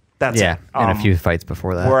 really. That's it. And a few fights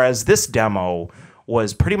before that. Whereas this demo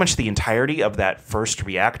was pretty much the entirety of that first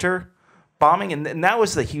reactor bombing, and that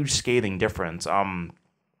was the huge scathing difference.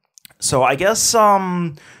 So I guess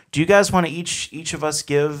do you guys want to each of us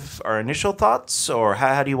give our initial thoughts, or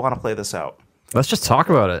how do you want to play this out? Let's just talk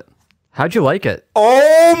about it. How'd you like it?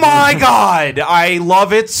 Oh my god, I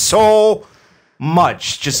love it so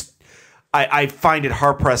much. Just I find it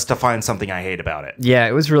hard pressed to find something I hate about it. Yeah,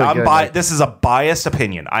 it was really good. This is a biased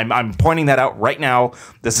opinion. I'm pointing that out right now.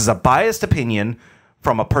 This is a biased opinion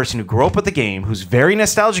from a person who grew up with the game, who's very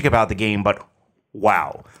nostalgic about the game, but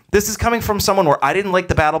wow. This is coming from someone where I didn't like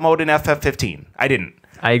the battle mode in FF15. I didn't.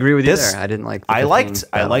 I agree with you there. I didn't like. I liked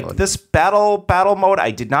this battle mode.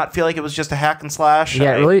 I did not feel like it was just a hack and slash.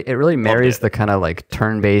 Yeah, it really marries the kind of like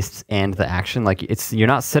turn-based and the action. Like you're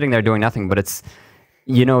not sitting there doing nothing, but it's,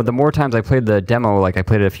 you know, the more times I played the demo, like I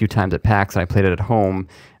played it a few times at PAX and I played it at home.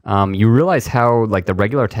 You realize how like the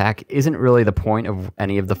regular attack isn't really the point of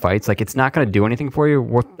any of the fights. Like it's not going to do anything for you.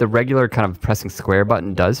 What the regular kind of pressing square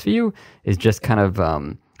button does for you is just kind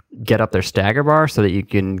of get up their stagger bar so that you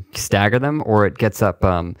can stagger them, or it gets up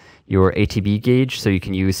your ATB gauge so you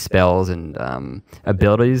can use spells and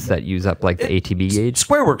abilities that use up like the ATB gauge.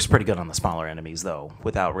 Square works pretty good on the smaller enemies though,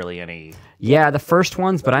 without really any. Yeah, the first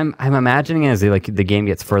ones, but I'm imagining as the game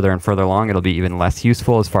gets further and further along, it'll be even less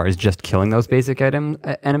useful as far as just killing those basic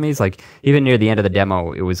enemies. Like even near the end of the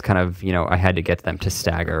demo, it was kind of, you know, I had to get them to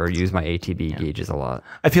stagger or use my ATB gauges a lot.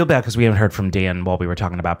 I feel bad because we haven't heard from Dan while we were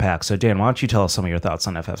talking about PAX. So Dan, why don't you tell us some of your thoughts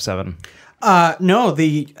on FF7? No,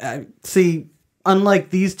 see, unlike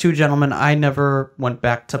these two gentlemen, I never went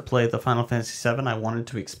back to play the Final Fantasy VII. I wanted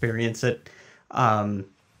to experience it,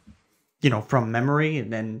 you know, from memory,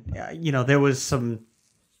 and then you know, there was some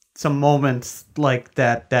moments like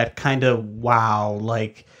that kind of wow,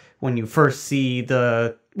 like when you first see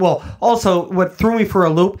the. Well, also what threw me for a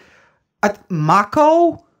loop,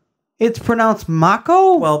 Mako. It's pronounced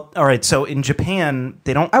Mako? Well, all right. So in Japan,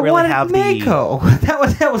 they don't really have Mako.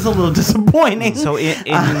 That was a little disappointing. So in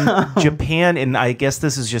Japan, and I guess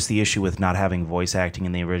this is just the issue with not having voice acting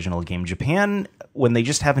in the original game. Japan, when they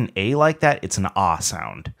just have an A like that, it's an ah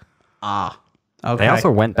sound. Ah. Okay. They also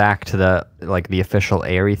went back to the official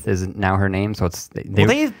Aerith is now her name, so it's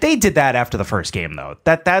they did that after the first game though.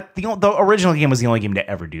 The original game was the only game to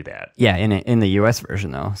ever do that. Yeah, in the US version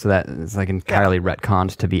though, so that it's like entirely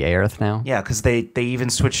retconned to be Aerith now. Yeah, because they even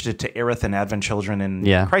switched it to Aerith and Advent Children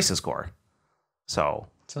in Crisis Core. So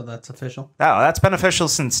that's official? Oh, that's been official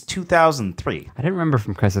since 2003. I didn't remember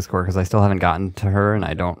from Crisis Core because I still haven't gotten to her, and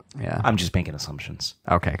I don't. Yeah, I'm just making assumptions.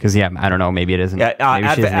 Okay, because I don't know. Maybe it isn't. Yeah,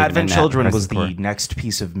 Advent Children was Core. the next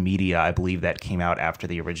piece of media, I believe, that came out after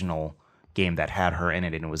the original game that had her in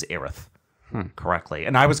it, and it was Aerith, correctly.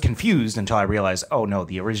 And I was confused until I realized, oh no,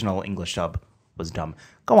 the original English dub was dumb.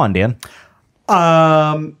 Go on, Dan.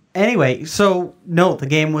 Anyway, so no, the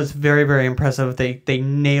game was very, very impressive. They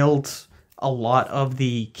nailed a lot of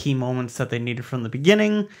the key moments that they needed from the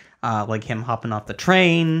beginning, like him hopping off the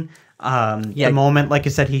train. The moment, like I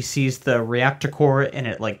said, he sees the reactor core and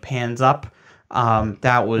it like pans up.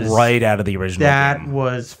 That was right out of the original game. That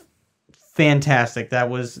was fantastic.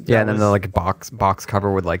 And then the like box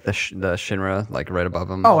cover with like the Shinra like right above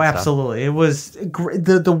him. Oh, absolutely! It was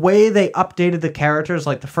the way they updated the characters.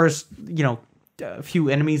 Like the first, few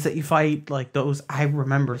enemies that you fight, like those, I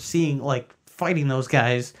remember seeing like fighting those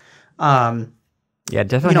guys. Yeah,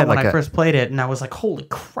 definitely. When I first played it, and I was like, "Holy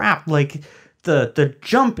crap!" Like the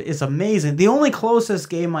jump is amazing. The only closest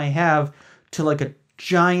game I have to like a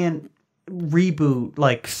giant reboot,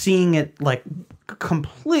 like seeing it like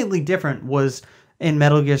completely different, was in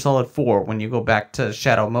Metal Gear Solid 4 when you go back to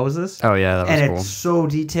Shadow Moses. Oh yeah, that was cool. It's so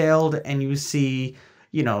detailed, and you see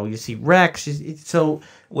Rex. So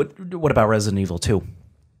what about Resident Evil 2?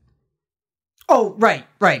 Oh, right.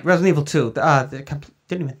 Resident Evil 2.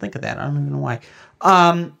 Didn't even think of that. I don't even know why.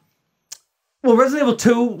 Well, Resident Evil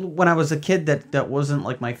 2, when I was a kid, that wasn't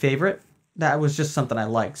like my favorite. That was just something I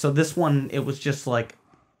liked. So this one, it was just like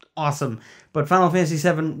awesome. But Final Fantasy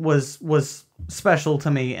VII was special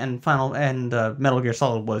to me, and Metal Gear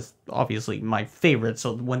Solid was obviously my favorite.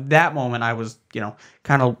 So when that moment, I was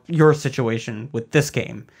kind of your situation with this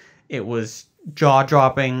game. It was jaw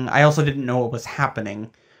dropping. I also didn't know what was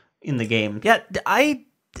happening in the game. Yeah,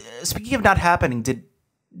 speaking of not happening,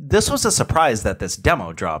 this was a surprise that this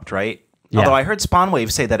demo dropped, right? Yeah. Although I heard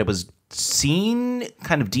Spawnwave say that it was seen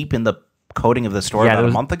kind of deep in the coding of the story about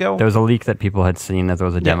a month ago. There was a leak that people had seen that there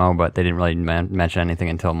was a demo, but they didn't really mention anything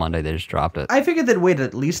until Monday. They just dropped it. I figured they'd wait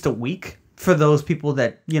at least a week for those people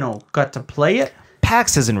that, got to play it.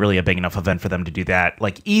 PAX isn't really a big enough event for them to do that.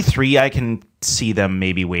 Like E3, I can see them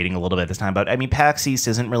maybe waiting a little bit this time, but I mean, PAX East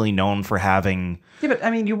isn't really known for having... Yeah, but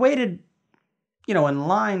I mean, you waited, in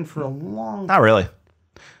line for a long time. Not really.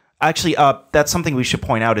 Actually, that's something we should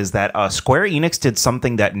point out is that Square Enix did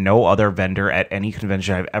something that no other vendor at any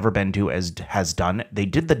convention I've ever been to has done. They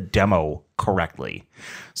did the demo correctly.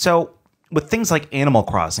 So with things like Animal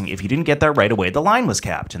Crossing, if you didn't get there right away, the line was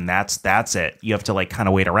capped, and that's it. You have to like kind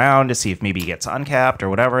of wait around to see if maybe it gets uncapped or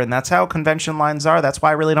whatever, and that's how convention lines are. That's why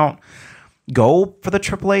I really don't go for the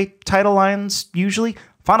AAA title lines usually.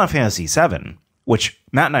 Final Fantasy VII, which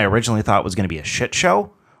Matt and I originally thought was going to be a shit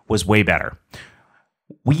show, was way better.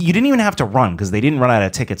 You didn't even have to run because they didn't run out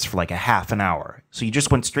of tickets for like a half an hour. So you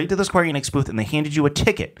just went straight to the Square Enix booth and they handed you a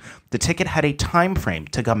ticket. The ticket had a time frame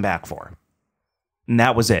to come back for. And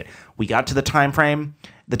that was it. We got to the time frame.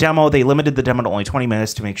 The demo, they limited the demo to only 20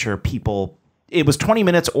 minutes to make sure people... It was 20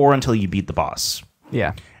 minutes or until you beat the boss.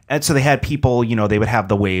 Yeah. And so they had people, they would have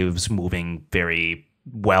the waves moving very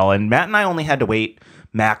well. And Matt and I only had to wait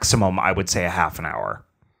maximum, I would say, a half an hour.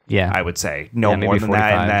 Yeah. I would say. No more than 45.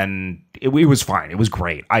 That. And then it was fine. It was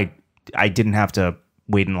great. I didn't have to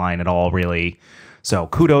wait in line at all, really. So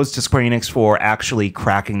kudos to Square Enix for actually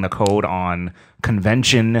cracking the code on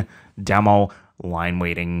convention demo line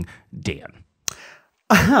waiting. Dan.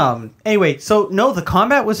 Anyway, so no, the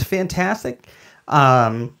combat was fantastic.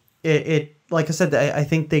 It like I said, I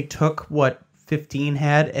think they took what 15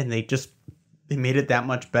 had and they made it that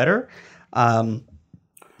much better.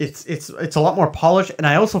 It's a lot more polished, and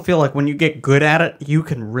I also feel like when you get good at it, you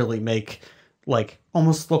can really make like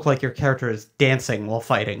almost look like your character is dancing while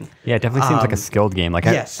fighting. Yeah, it definitely seems like a skilled game. Like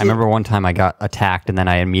yes, I remember one time I got attacked, and then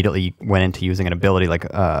I immediately went into using an ability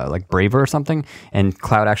like Braver or something, and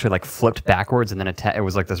Cloud actually like flipped backwards, and then it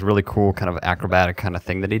was like this really cool kind of acrobatic kind of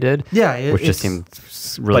thing that he did. Yeah, which just seemed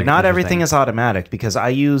really. But not everything is automatic because I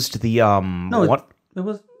used the it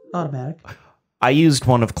was automatic. I used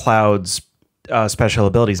one of Cloud's special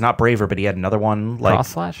abilities, not Braver, but he had another one like Cross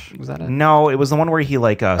Slash. Was that it? No, it was the one where he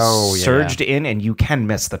like surged yeah. in, and you can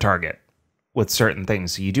miss the target with certain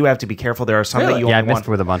things. So you do have to be careful. There are some that you I only missed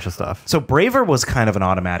with a bunch of stuff. So Braver was kind of an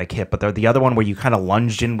automatic hit, but the other one where you kind of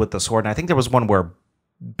lunged in with the sword, and I think there was one where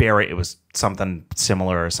Barrett, it was something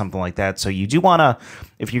similar or something like that. So you do want to,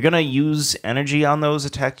 if you're going to use energy on those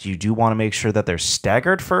attacks, you do want to make sure that they're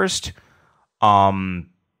staggered first. Or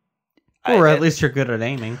at least you're good at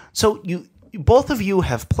aiming. So both of you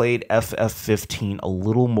have played FF15 a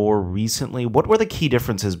little more recently. What were the key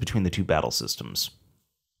differences between the two battle systems?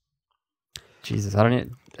 Jesus, I don't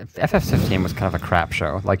even... FF15 was kind of a crap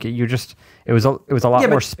show. Like it was a lot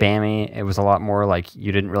more spammy. It was a lot more like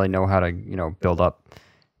you didn't really know how to build up.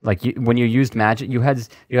 Like when you used magic, you had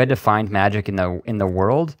to find magic in the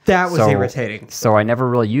world. That was irritating. So I never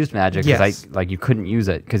really used magic because you couldn't use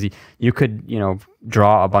it because you could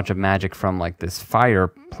draw a bunch of magic from like this fire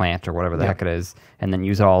plant or whatever the heck it is, and then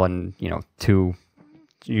use it all in 2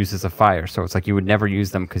 uses of fire. So it's like you would never use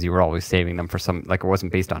them because you were always saving them for some, like it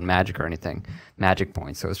wasn't based on magic or anything, magic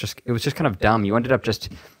points. So it was just kind of dumb. You ended up just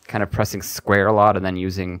kind of pressing square a lot and then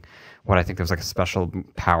using what I think there was like a special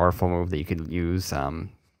powerful move that you could use.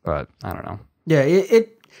 But I don't know. Yeah,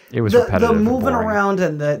 it was repetitive. The moving around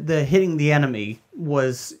and the hitting the enemy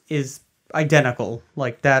is identical.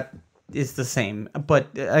 Like that is the same. But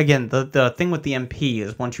again, the thing with the MP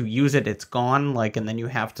is once you use it, it's gone. Like, and then you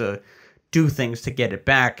have to do things to get it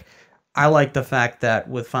back. I like the fact that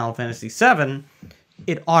with Final Fantasy VII,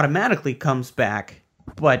 it automatically comes back,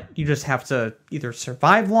 but you just have to either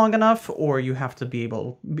survive long enough or you have to be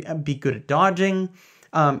good at dodging.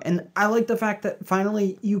 And I like the fact that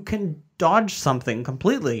finally you can dodge something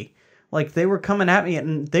completely. Like they were coming at me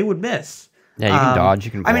and they would miss. Yeah, you can dodge,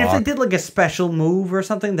 you can block. I mean, if they did like a special move or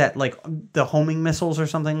something that like the homing missiles or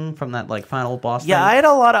something from that like final boss thing. I had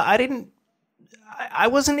a lot of, I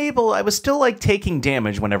wasn't able, I was still like taking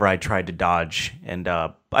damage whenever I tried to dodge. And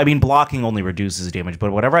I mean, blocking only reduces damage,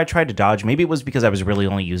 but whenever I tried to dodge, maybe it was because I was really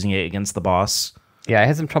only using it against the boss. Yeah, I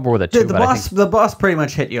had some trouble with it too. The boss pretty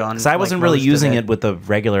much hit you on. Because I wasn't really using it with the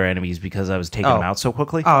regular enemies because I was taking them out so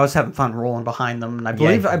quickly. Oh, I was having fun rolling behind them, and I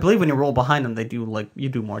believe when you roll behind them, they do you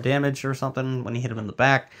do more damage or something when you hit them in the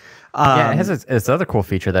back. Yeah, it has this other cool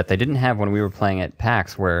feature that they didn't have when we were playing at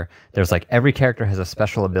PAX, where there's like every character has a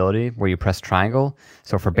special ability where you press triangle.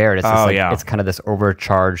 So for Barrett, it's it's kind of this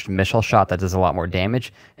overcharged missile shot that does a lot more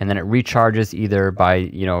damage, and then it recharges either by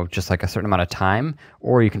just like a certain amount of time,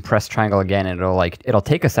 or you can press triangle again, and it'll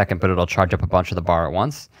take a second, but it'll charge up a bunch of the bar at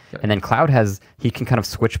once. Yep. And then Cloud he can kind of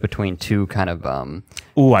switch between two kind of battle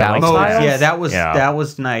styles. Yeah, that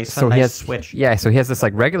was nice. So he has switch. Yeah, so he has this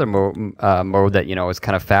like regular mode that is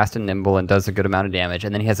kind of fast and nimble and does a good amount of damage,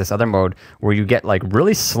 and then he has this other mode where you get like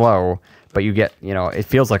really slow, but you get, it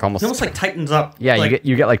feels like almost. It almost like tightens up. Yeah, like,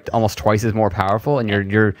 you get like almost twice as more powerful, and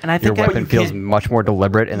your weapon feels much more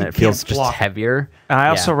deliberate, and it feels just heavier. And I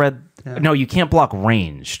also read no, you can't block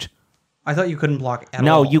ranged. I thought you couldn't block at all.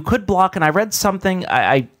 No, you could block, and I read something.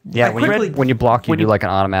 When you block, you do like an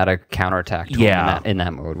automatic counterattack. In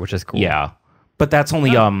that mode, which is cool. Yeah. But that's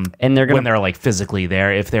only and when they're like physically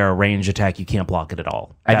there. If they're a ranged attack, you can't block it at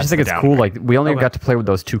all. I just think it's cool. Like we only got to play with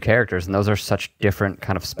those two characters, and those are such different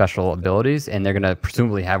kind of special abilities. And they're gonna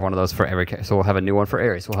presumably have one of those for every. So we'll have a new one for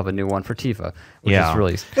Ares. We'll have a new one for Tifa, which is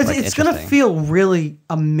really it's gonna feel really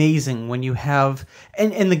amazing when you have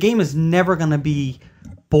and the game is never gonna be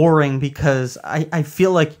boring because I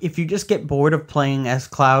feel like if you just get bored of playing as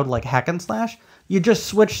Cloud like hack and slash, you just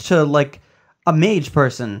switch to like a mage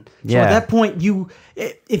person. So at that point,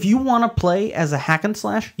 if you want to play as a hack and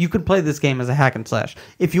slash, you could play this game as a hack and slash.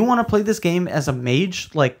 If you want to play this game as a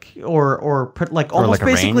mage, like or like almost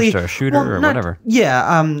basically a shooter or whatever. Yeah.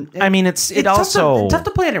 I mean, it's also tough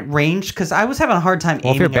to play it at range because I was having a hard time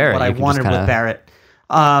aiming at what I wanted with Barrett.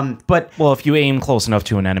 But if you aim close enough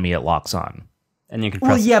to an enemy, it locks on. And you can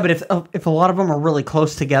press. Well, yeah, but if a lot of them are really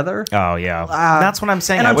close together. Oh, yeah. That's what I'm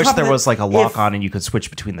saying. I wish there was like a lock on and you could switch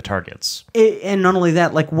between the targets. And not only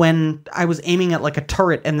that, like when I was aiming at like a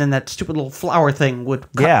turret and then that stupid little flower thing would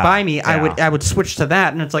cut by me, I would switch to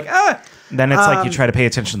that and it's like, Then it's like you try to pay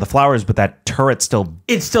attention to the flowers, but that turret's still...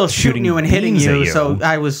 It's still shooting you and hitting you. So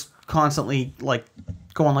I was constantly like...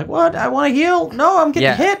 going like, what? I want to heal. No, I'm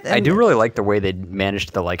getting hit. And I do really like the way they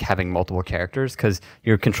managed to like having multiple characters because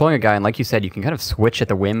you're controlling a guy and like you said, you can kind of switch at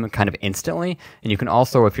the whim kind of instantly. And you can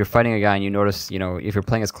also, if you're fighting a guy and you notice, if you're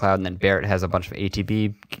playing as Cloud and then Barrett has a bunch of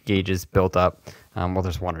ATB gauges built up,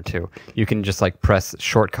 there's one or two, you can just like press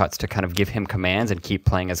shortcuts to kind of give him commands and keep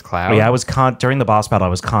playing as Cloud. Yeah, I was during the boss battle, I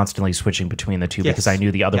was constantly switching between the two because I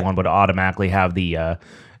knew the other one would automatically have the,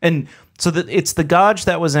 and so it's the Gauge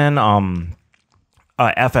that was in,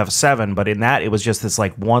 FF7, but in that it was just this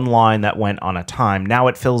like one line that went on a time. Now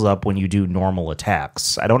it fills up when you do normal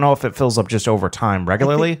attacks. I don't know if it fills up just over time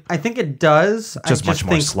regularly. I think it does. Just much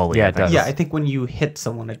more slowly. Yeah, it does. Yeah, I think when you hit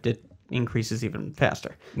someone, it increases even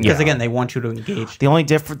faster because again they want you to engage. The only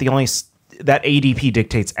that ADP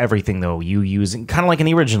dictates everything though. You using kind of like in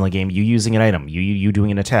the original game, you using an item, you doing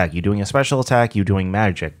an attack, you doing a special attack, you doing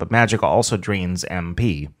magic, but magic also drains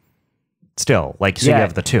MP. Still, you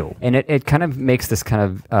have the two. And it kind of makes this kind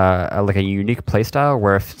of like a unique playstyle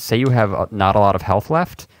where if, say you have not a lot of health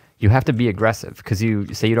left, you have to be aggressive because you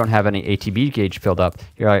don't have any ATB gauge filled up.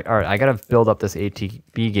 You're like, all right, I got to build up this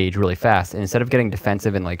ATB gauge really fast. And instead of getting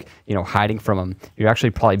defensive and hiding from them, you're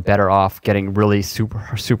actually probably better off getting really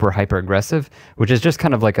super hyper aggressive, which is just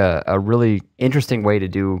kind of like a really interesting way to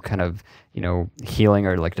do kind of, healing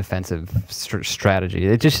or like defensive strategy.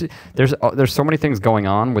 It just, there's so many things going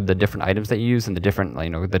on with the different items that you use and the different,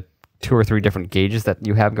 the 2 or 3 different gauges that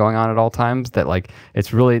you have going on at all times that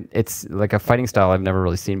it's like a fighting style I've never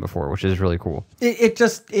really seen before, which is really cool.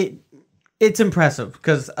 It's impressive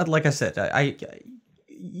because like I said,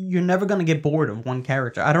 you're never going to get bored of one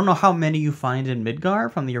character. I don't know how many you find in Midgar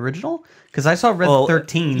from the original because I saw Red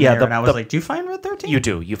 13 there and I was like, do you find Red 13? You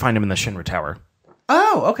do. You find him in the Shinra Tower.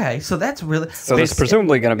 Oh, okay. So that's really... So there's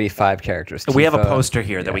presumably going to be 5 characters. We have a poster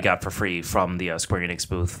here that we got for free from the Square Enix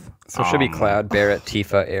booth. So it should be Cloud, Barrett,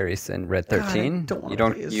 Tifa, Ares, and Red 13. God, you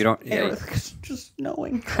don't. Just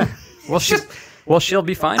knowing. Well, she'll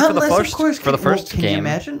be fine for the first game. Can you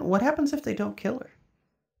imagine what happens if they don't kill her?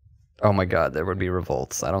 Oh my God, there would be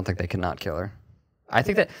revolts. I don't think they can not kill her. I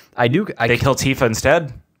think that they kill Tifa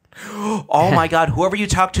instead. Oh my God! Whoever you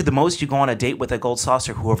talk to the most, you go on a date with a gold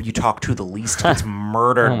saucer. Whoever you talk to the least gets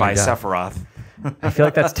murdered by Sephiroth. I feel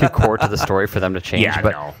like that's too core to the story for them to change. Yeah,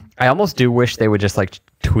 but no. I almost do wish they would just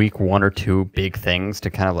tweak 1 or 2 big things to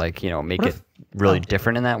kind of make it really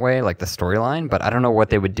different in that way, like the storyline. But I don't know what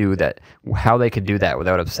they would do how they could do that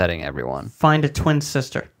without upsetting everyone. Find a twin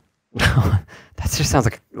sister. That just sounds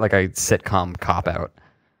like a sitcom cop out.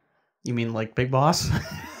 You mean like Big Boss?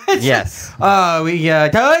 Yes. You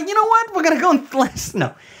know what? We're gonna go last.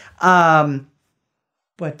 No.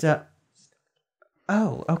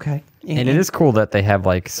 Okay. And it is cool that they have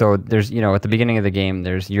so there's at the beginning of the game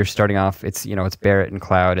you're starting off it's Barrett and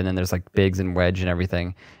Cloud and then there's Biggs and Wedge and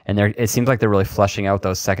everything and it seems like they're really fleshing out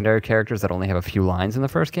those secondary characters that only have a few lines in the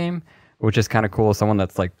first game, which is kind of cool as someone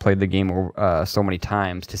that's played the game so many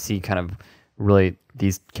times to see kind of really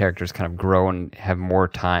these characters kind of grow and have more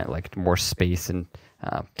time, more space and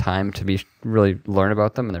time to really learn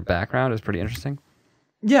about them and their background is pretty interesting.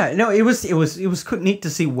 Yeah, no, it was neat to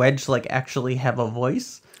see Wedge actually have a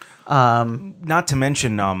voice. Not to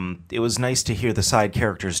mention, it was nice to hear the side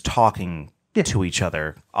characters talking to each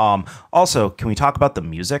other. Also, can we talk about the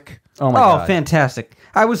music? Oh my god. Fantastic.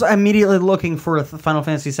 I was immediately looking for a Final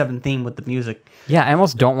Fantasy VII theme with the music. Yeah, I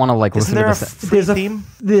almost don't want to like listen Isn't to there a this. free theme?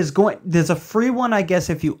 There's a free one, I guess,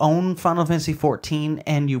 if you own Final Fantasy XIV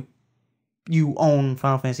and you own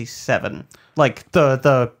Final Fantasy VII, like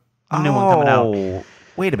the new one coming out.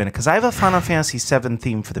 Wait a minute, because I have a Final Fantasy VII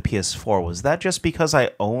theme for the PS4. Was that just because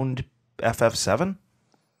I owned FF7?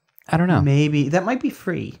 I don't know. Maybe that might be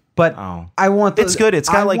free, but I want. It's good. It's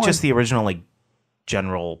got just the original like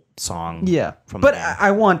general song. Yeah, from but the game.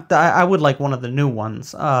 I would like one of the new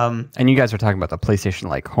ones. And you guys were talking about the PlayStation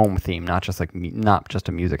like home theme, not just like not just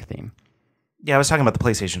a music theme. Yeah, I was talking about the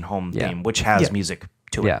PlayStation Home theme, which has music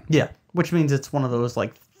to it. Yeah, which means it's one of those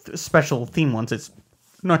like special theme ones. It's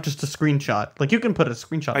not just a screenshot. Like you can put a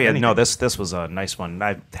screenshot. Oh yeah, of anything. no, this was a nice one.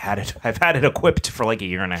 I've had it equipped for like a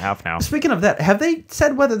year and a half now. Speaking of that, have they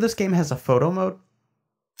said whether this game has a photo mode?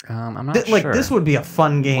 I'm not sure. Like this would be a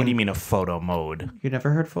fun game. What do you mean a photo mode? You never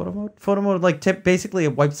heard photo mode? Photo mode, like basically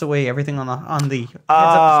it wipes away everything on the heads-up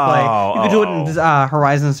display. You could do it in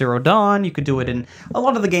Horizon Zero Dawn. You could do it in a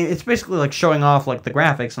lot of the game. It's basically like showing off like the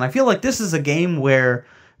graphics. And I feel like this is a game where,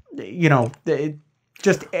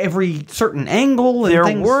 just every certain angle. And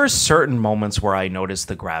There were certain moments where I noticed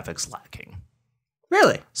the graphics lacking.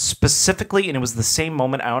 Really? Specifically, and it was the same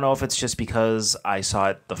moment. I don't know if it's just because I saw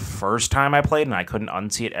it the first time I played and I couldn't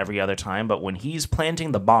unsee it every other time, but when he's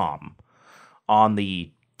planting the bomb on the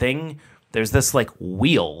thing, there's this like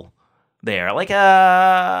wheel there, like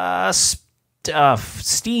a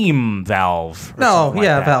steam valve. Valve,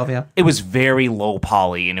 yeah. It was very low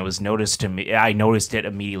poly, and it was noticed to me. I noticed it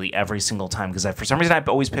immediately every single time because for some reason I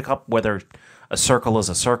always pick up whether a circle is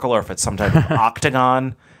a circle or if it's some type of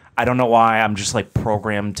octagon. I don't know why. I'm just like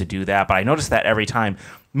programmed to do that, but I noticed that every time.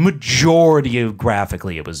 Majority of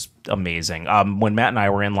graphically, it was amazing. When Matt and I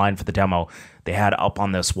were in line for the demo, they had up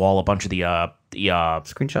on this wall a bunch of the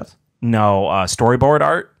Screenshots? storyboard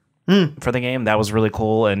art for the game. That was really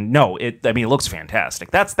cool. And no, it looks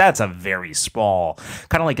fantastic. That's a very small,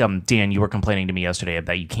 kind of like Dan, you were complaining to me yesterday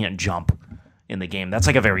about you can't jump in the game. That's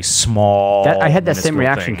like a very small. I had that same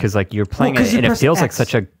reaction because like you're playing it and it feels like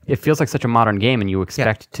such a modern game, and you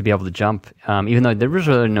expect to be able to jump, even though there was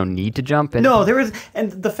really no need to jump. And no, there is,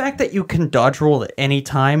 and the fact that you can dodge roll at any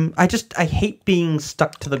time. I hate being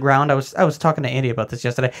stuck to the ground. I was talking to Andy about this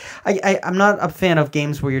yesterday. I'm not a fan of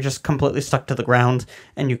games where you're just completely stuck to the ground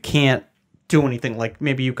and you can't do anything. Like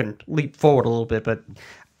maybe you can leap forward a little bit, but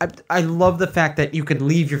I love the fact that you can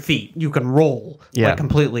leave your feet. You can roll like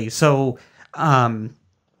completely. So.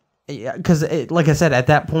 Because like I said, at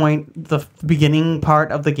that point, the beginning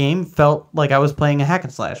part of the game felt like I was playing a hack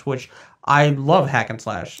and slash, which I love hack and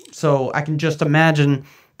slash. So I can just imagine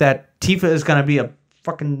that Tifa is going to be a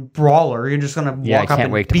fucking brawler. You're just going to walk up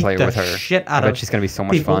and beat the shit out of. I bet she's going to be so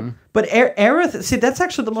much fun. But Aerith, see, that's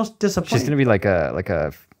actually the most disappointing. She's going to be like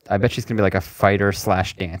a. I bet she's gonna be like a fighter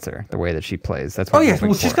 / dancer. The way that she plays. That's what.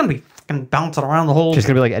 She's gonna be fucking bouncing around the whole. She's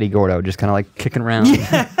gonna be like Eddie Gordo, just kind of like kicking around.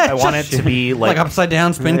 I want it to be like upside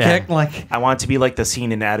down spin kick. Like I want it to be like the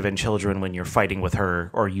scene in Advent Children when you're fighting with her,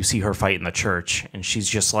 or you see her fight in the church, and she's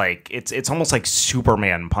just like it's almost like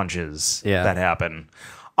Superman punches that happen.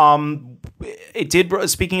 It did.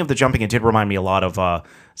 Speaking of the jumping, it did remind me a lot of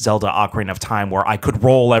Zelda Ocarina of Time, where I could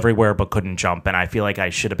roll everywhere but couldn't jump, and I feel like I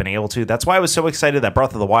should have been able to. That's why I was so excited that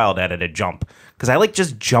Breath of the Wild added a jump, because I like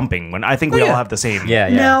just jumping. When I think we all have the same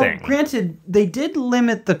thing. Now, granted, they did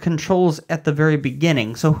limit the controls at the very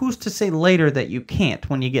beginning, so who's to say later that you can't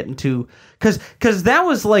when you get into because that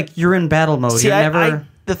was like you're in battle mode. See, the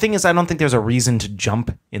thing is, I don't think there's a reason to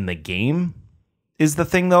jump in the game. Is the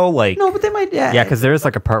thing though, like no, but they might. Yeah, because there is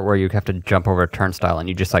like a part where you have to jump over a turnstile, and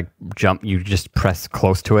you just like jump. You just press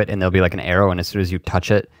close to it, and there'll be like an arrow, and as soon as you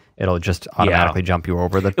touch it, it'll just automatically jump you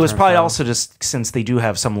over the. It was probably also just since they do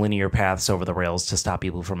have some linear paths over the rails to stop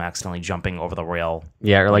people from accidentally jumping over the rail.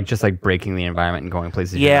 Yeah, or like just like breaking the environment and going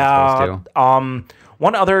places you're not supposed to.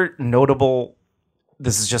 One other notable.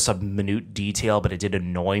 This is just a minute detail, but it did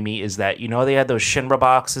annoy me, is that, they had those Shinra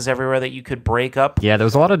boxes everywhere that you could break up? Yeah, there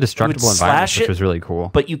was a lot of destructible environments, which was really cool.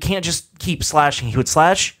 But you can't just keep slashing. He would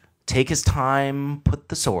slash, take his time, put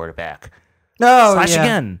the sword back. No, slash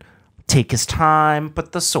again. Take his time,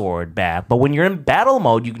 put the sword back. But when you're in battle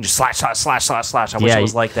mode, you can just slash. I wish it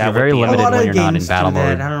was like that. You're very limited when you're not in battle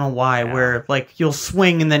mode. I don't know why. Yeah. Where like you'll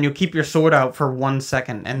swing and then you'll keep your sword out for 1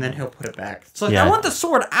 second and then he'll put it back. So I want the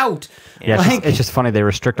sword out. Yeah, like, it's just funny. They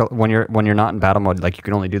restrict when you're not in battle mode. Like you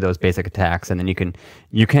can only do those basic attacks, and then you can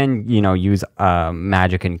use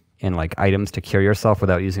magic and like items to cure yourself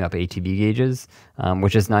without using up ATB gauges,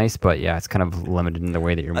 which is nice. But yeah, it's kind of limited in the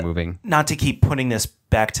way that you're moving. Not to keep putting this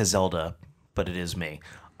back to Zelda, but it is me.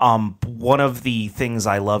 One of the things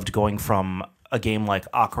I loved going from a game like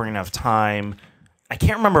Ocarina of Time, I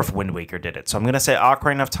can't remember if Wind Waker did it, so I'm going to say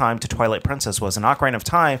Ocarina of Time to Twilight Princess was in Ocarina of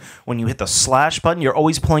Time, when you hit the slash button, you're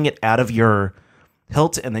always pulling it out of your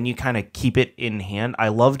hilt, and then you kind of keep it in hand. I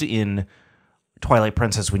loved in Twilight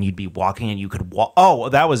Princess when you'd be walking and you could walk. Oh,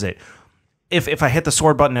 that was it. If I hit the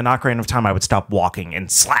sword button in Ocarina of Time, I would stop walking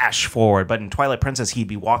and slash forward. But in Twilight Princess, he'd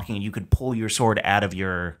be walking and you could pull your sword out of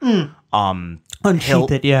your Unsheath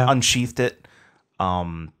hilt, it, yeah. unsheathed it.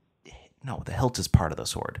 No, the hilt is part of the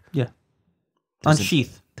sword. Yeah.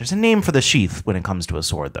 Unsheath. There's a name for the sheath when it comes to a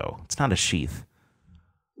sword, though. It's not a sheath.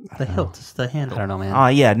 The hilt is the handle. I don't know,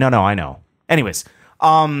 man. Yeah, no, I know. Anyways,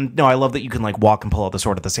 no, I love that you can like walk and pull out the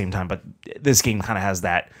sword at the same time, but this game kind of has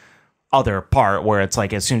that other part where it's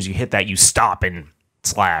like as soon as you hit that, you stop and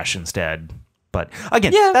slash instead. But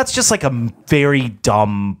again, that's just like a very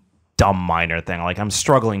dumb minor thing. Like I'm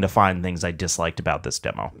struggling to find things I disliked about this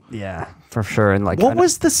demo. Yeah, for sure. And like, what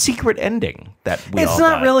was the secret ending that we It's all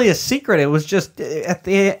not got? really a secret. It was just at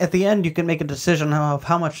the end you can make a decision of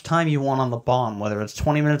how much time you want on the bomb, whether it's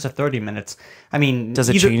 20 minutes or 30 minutes. I mean, Does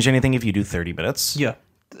it change anything if you do 30 minutes? Yeah.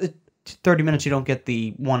 30 minutes you don't get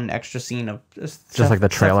the one extra scene of just like the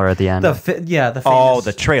trailer at the end. The famous, Oh,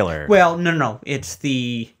 the trailer. Well, no. It's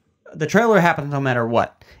the trailer happens no matter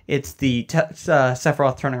what. It's the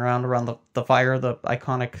Sephiroth turning around the fire, the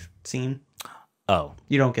iconic scene. Oh.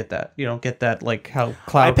 You don't get that. You don't get that, like how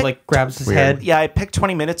Cloud like grabs his head. Yeah, I picked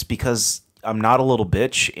 20 minutes because I'm not a little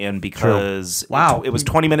bitch, and because it was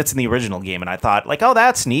 20 minutes in the original game, and I thought like, oh,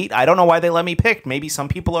 that's neat. I don't know why they let me pick. Maybe some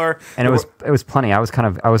people are. And it was plenty. I was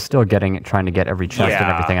still trying to get every chest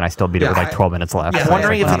and everything, and I still beat it with like 12 minutes left. I'm so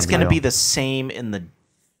wondering like, if not it's a big going to deal. be the same in the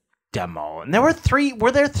demo. And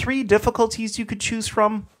were there three difficulties you could choose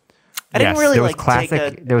from? I didn't really there was like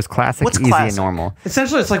classic. There was classic, What's easy, classic? and normal.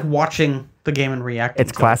 Essentially, it's like watching the game and reacting.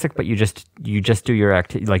 It's classic, but you just do your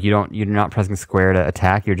activity. Like you're not pressing square to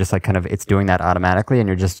attack. You're just like it's doing that automatically, and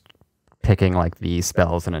you're just picking like the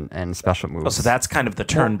spells and special moves. Oh, so that's kind of the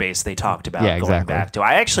turn-based they talked about going back to.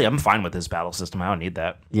 I'm fine with this battle system. I don't need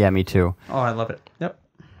that. Yeah, me too. Oh, I love it. Yep.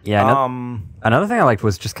 Yeah. Another thing I liked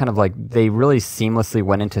was just kind of like they really seamlessly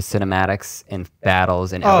went into cinematics and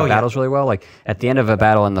battles and battles really well. Like at the end of a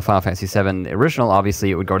battle in the Final Fantasy VII original,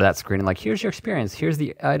 obviously it would go to that screen and like, here's your experience, here's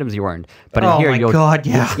the items you earned. But in here,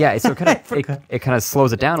 so it kind of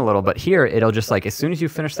slows it down a little. But here, it'll just like as soon as you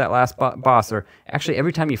finish that last boss, or actually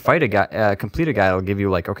every time you fight a guy, complete a guy, it'll give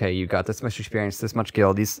you like, okay, you got this much experience, this much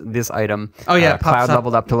gil, this item. Cloud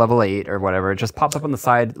leveled up to level 8 or whatever. It just pops up on the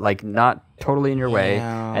side, like not totally in your way,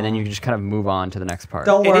 and then you just kind of move on to the next part.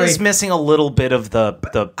 Don't worry. It is missing a little bit of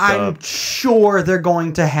the I'm sure they're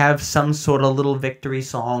going to have some sort of little victory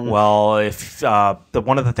song. Well, if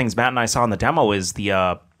one of the things Matt and I saw in the demo is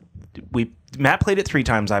Matt played it 3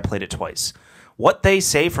 times, I played it twice. What they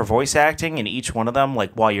say for voice acting in each one of them,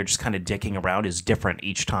 like while you're just kind of dicking around, is different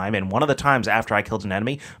each time. And one of the times after I killed an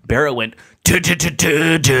enemy, Barrett went. It's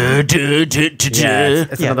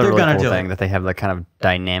another really cool thing that they have the kind of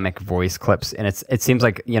dynamic voice clips, and it seems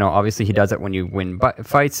like obviously he does it when you win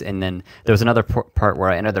fights, and then there was another part where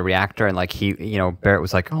I entered the reactor, and like Barrett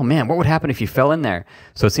was like, oh man, what would happen if you fell in there?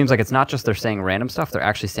 So it seems like it's not just they're saying random stuff; they're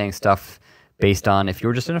actually saying stuff based on if you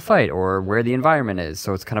were just in a fight or where the environment is.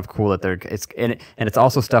 So it's kind of cool that it's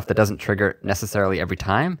also stuff that doesn't trigger necessarily every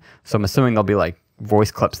time. So I'm assuming there'll be like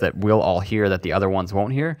voice clips that we'll all hear that the other ones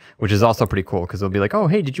won't hear, which is also pretty cool because they'll be like, oh,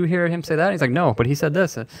 hey, did you hear him say that? And he's like, no, but he said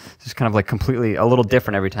this. It's just kind of like completely a little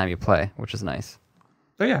different every time you play, which is nice.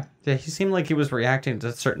 Oh yeah, he seemed like he was reacting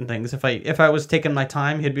to certain things. If I was taking my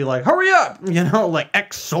time, he'd be like, hurry up, like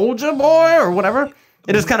ex-soldier boy or whatever.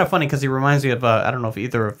 It is kind of funny because he reminds me of I don't know if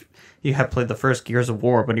either of you have played the first Gears of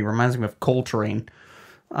War, but he reminds me of Coltrane.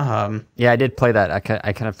 Yeah, I did play that. I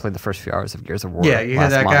kind of played the first few hours of Gears of War. Yeah, you hear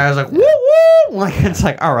that guy? I was like, woo woo! Like it's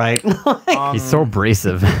like, all right. He's so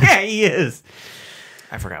abrasive. Yeah, he is.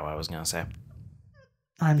 I forgot what I was gonna say.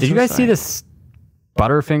 Did you guys see this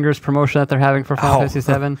Butterfingers promotion that they're having for Final Fantasy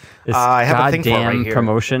VII? This I have a thing for it right here.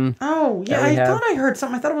 Promotion. Oh, yeah, I thought I heard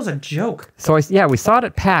something. I thought it was a joke. So we saw it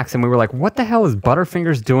at PAX, and we were like, what the hell is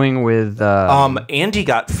Butterfingers doing with... Andy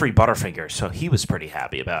got free Butterfingers, so he was pretty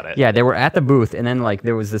happy about it. Yeah, they were at the booth, and then like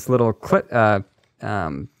there was this little cards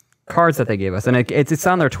that they gave us, and it's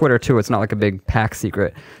on their Twitter too. It's not like a big PAX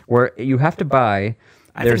secret, where you have to buy...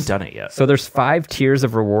 I haven't done it yet. So there's 5 tiers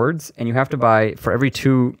of rewards, and you have to buy, for every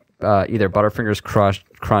 2... either Butterfingers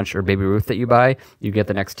Crunch or Baby Ruth that you buy, you get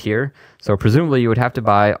the next tier. So presumably you would have to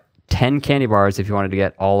buy 10 candy bars if you wanted to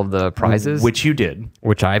get all of the prizes. Which you did.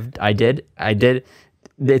 Which I did.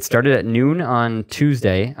 It started at noon on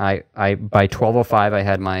Tuesday. I by 12:05 I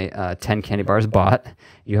had my 10 candy bars bought.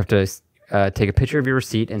 You have to take a picture of your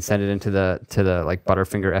receipt and send it into the like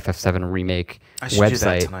Butterfinger FF7 Remake I should website. do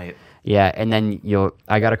that tonight. Yeah, and then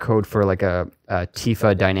I got a code for like a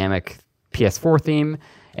Tifa dynamic PS4 theme,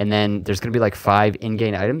 and then there's gonna be like 5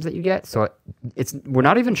 in-game items that you get. So we're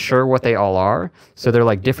not even sure what they all are. So they're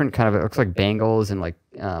like different kind of, it looks like bangles and like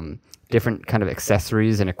different kind of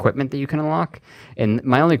accessories and equipment that you can unlock. And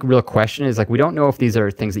my only real question is like, we don't know if these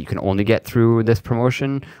are things that you can only get through this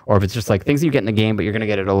promotion, or if it's just like things that you get in the game, but you're going to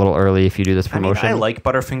get it a little early if you do this promotion. I like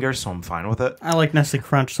Butterfinger, so I'm fine with it. I like Nestle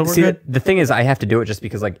Crunch, so we're See, good. the thing is, I have to do it just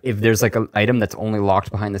because like if there's like an item that's only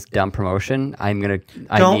locked behind this dumb promotion, I need it.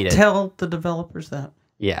 Don't tell the developers that.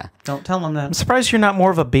 Yeah. Don't tell them I'm that. surprised you're not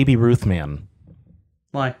more of a Baby Ruth man.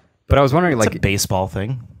 Why? But I was wondering, It's like, a baseball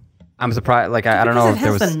thing. I'm surprised. Like, I don't know Because if it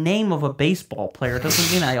there has was. the name of a baseball player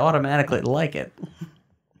doesn't mean I automatically like it.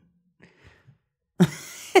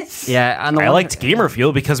 Yeah, on the I one- liked Gamer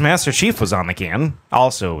Fuel because Master Chief was on the can.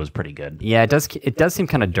 Also, it was pretty good. Yeah, it does seem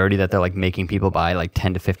kind of dirty that they're like making people buy like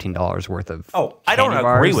 $10 to $15 worth of. Oh, I don't candy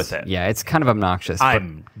agree bars. with it. Yeah, it's kind of obnoxious. but-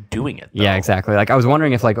 I'm doing it, though. Yeah, exactly. Like I was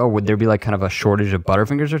wondering if like, would there be like kind of a shortage of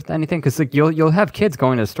Butterfingers or anything? Because like you'll have kids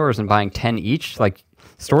going to stores and buying 10 each. Like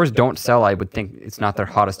stores don't sell. I would think it's not their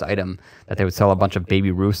hottest item that they would sell a bunch of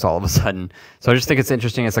Baby Ruths all of a sudden. So I just think it's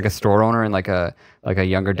interesting. It's like a store owner in like a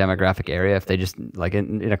younger demographic area. If they just like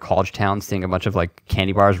in a college town seeing a bunch of like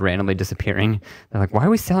candy bars randomly disappearing, they're like, why are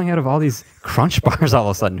we selling out of all these Crunch bars all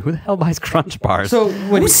of a sudden? Who the hell buys Crunch bars? So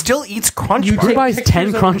when Who still eats Crunch you Bars? Who buys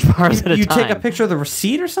 10 Crunch bars at a you time? take a picture of the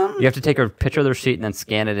receipt or something? You have to take a picture of the receipt and then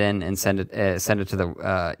scan it in and send it to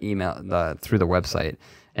the email through the website,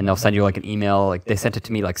 and they'll send you like an email. Like they sent it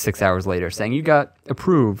to me like 6 hours later, saying you got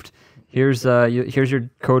approved. Here's your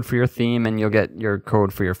code for your theme, and you'll get your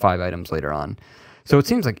code for your 5 items later on. So it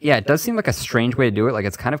seems like it does seem like a strange way to do it. Like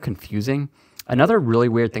it's kind of confusing. Another really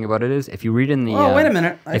weird thing about it is if you read in the wait a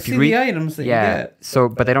minute. I if see you read, the items that you get. So,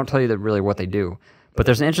 but they don't tell you that really what they do. But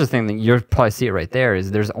there's an interesting thing that you'll probably see it right there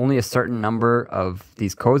is there's only a certain number of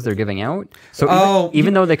these codes they're giving out. So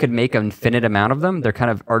even though they could make an infinite amount of them, they're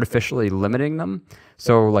kind of artificially limiting them.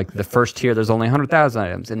 So like the first tier, there's only 100,000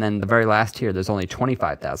 items. And then the very last tier, there's only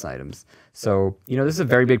 25,000 items. So, this is a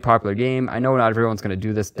very big popular game. I know not everyone's going to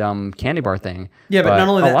do this dumb candy bar thing. Yeah, but not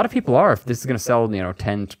only that. A lot of people are. If this is going to sell,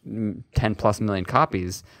 10 plus million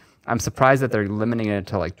copies, I'm surprised that they're limiting it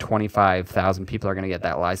to like 25,000 people are going to get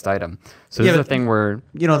that last item. So this is a thing where...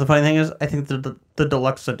 the funny thing is, I think the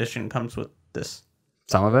deluxe edition comes with this.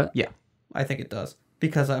 Some of it? Yeah, I think it does.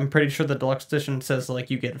 Because I'm pretty sure the deluxe edition says like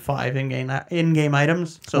you get 5 in-game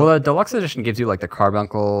items. So well, the deluxe edition gives you like the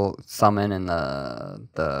Carbuncle summon and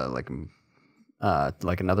the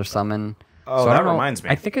like another summon. Oh, so I that don't know. reminds me.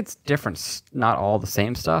 I think it's different, not all the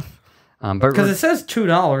same stuff. But because it says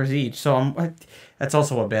 $2 each, so that's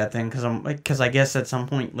also a bad thing. Because I guess at some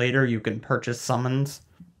point later you can purchase summons,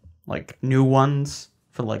 like new ones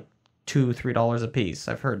for like $2-3 a piece.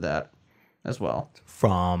 I've heard that as well.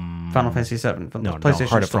 From Final Fantasy VII from the No, PlayStation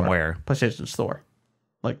heard it Store. from where? PlayStation Store.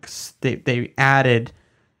 Like they added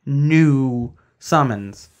new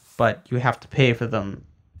summons, but you have to pay for them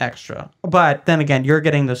extra. But then again, you're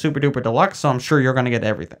getting the super duper deluxe, so I'm sure you're going to get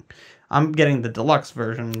everything. I'm getting the deluxe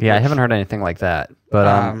version. Yeah, I haven't heard anything like that. But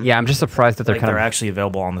I'm just surprised that they're Like kind they're of actually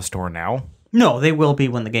available on the store now. No, they will be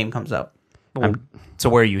when the game comes out. So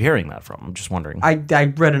where are you hearing that from? I'm just wondering. I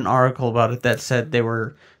read an article about it that said they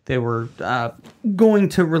were going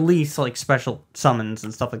to release like special summons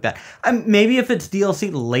and stuff like that. Maybe if it's DLC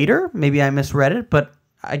later, maybe I misread it, but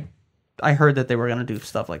I heard that they were going to do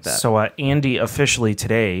stuff like that. So Andy officially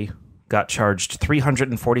today got charged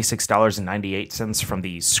 $346.98 from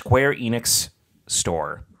the Square Enix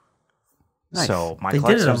store. Nice. So my they did it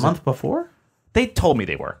a collection's- month before? They told me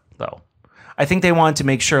they were, though. I think they wanted to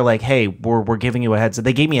make sure, like, hey, we're giving you a heads up.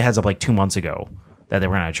 They gave me a heads up like 2 months ago that they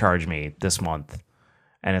were going to charge me this month.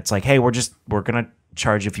 And it's like, hey, we're going to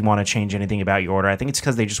charge if you want to change anything about your order. I think it's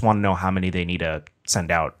because they just want to know how many they need to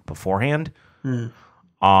send out beforehand.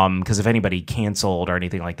 Because if anybody canceled or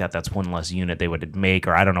anything like that, that's one less unit they would make,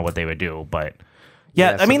 or I don't know what they would do. But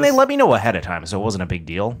yeah, so I mean, they let me know ahead of time, so it wasn't a big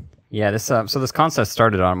deal. Yeah, this contest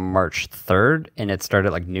started on March 3rd, and it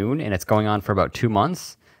started like noon, and it's going on for about 2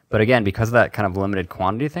 months. But again, because of that kind of limited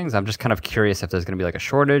quantity things, I'm just kind of curious if there's going to be like a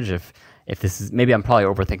shortage, if this is, maybe I'm probably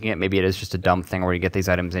overthinking it, maybe it is just a dumb thing where you get these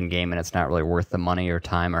items in game and it's not really worth the money or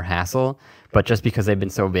time or hassle. But just because they've been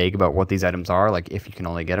so vague about what these items are, like if you can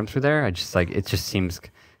only get them through there, it just seems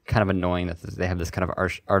kind of annoying that they have this kind of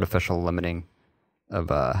artificial limiting of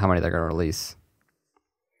how many they're going to release.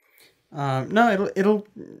 No,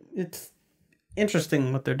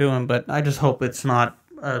 interesting what they're doing, but I just hope it's not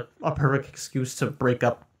a perfect excuse to break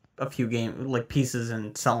up a few game like pieces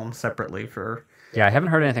and sell them separately for. Yeah, I haven't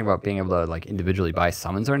heard anything about being able to like individually buy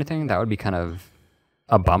summons or anything. That would be kind of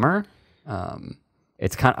a bummer.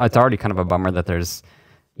 It's already kind of a bummer that there's,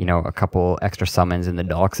 a couple extra summons in the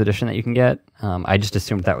deluxe edition that you can get. I just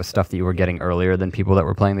assumed that was stuff that you were getting earlier than people that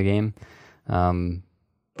were playing the game.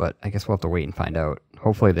 But I guess we'll have to wait and find out.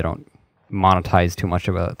 Hopefully they don't monetize too much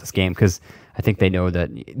about this game, because I think they know that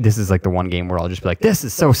this is like the one game where I'll just be like, this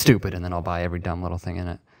is so stupid, and then I'll buy every dumb little thing in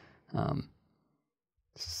it.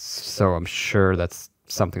 So I'm sure that's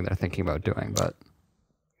something they're thinking about doing. But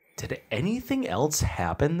did anything else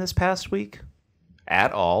happen this past week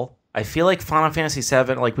at all? I feel like Final Fantasy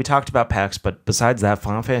VII, like we talked about PAX, but besides that,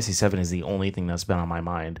 Final Fantasy VII is the only thing that's been on my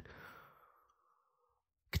mind.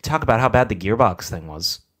 Could talk about how bad the Gearbox thing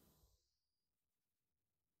was.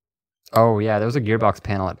 Oh, yeah, there was a Gearbox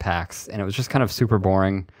panel at PAX, and it was just kind of super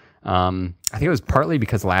boring. I think it was partly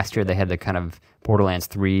because last year they had the kind of Borderlands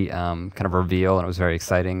 3 kind of reveal, and it was very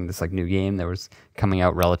exciting, this like new game that was coming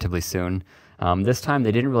out relatively soon. This time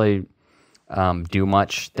they didn't really do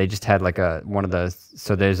much. They just had like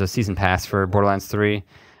so there's a season pass for Borderlands 3.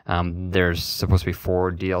 There's supposed to be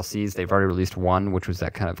 4 DLCs. They've already released one, which was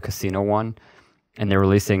that kind of casino one. And they're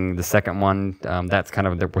releasing the second one. That's kind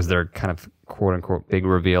of was their kind of quote unquote big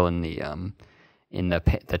reveal in the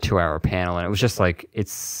 2-hour panel, and it was just like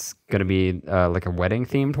it's gonna be like a wedding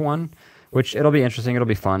themed one, which it'll be interesting, it'll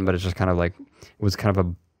be fun, but it's just kind of like it was kind of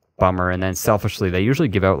a bummer. And then selfishly, they usually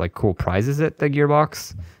give out like cool prizes at the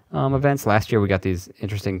Gearbox events. Last year we got these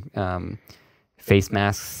interesting face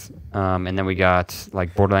masks, and then we got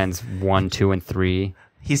like Borderlands 1, 2, and 3.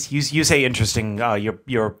 You say interesting.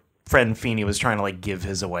 Your friend Feeney was trying to like give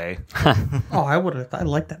his away. Oh, I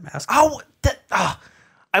like that mask.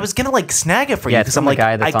 I was gonna like snag it for you because I'm like,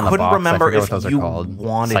 guy that's I on the couldn't box. remember if those you are called.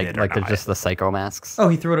 wanted it or like they're not. just the psycho masks. Oh,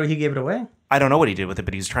 he gave it away? I don't know what he did with it,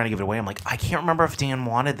 but he was trying to give it away. I'm like, I can't remember if Dan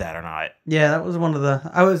wanted that or not. Yeah, that was one of the.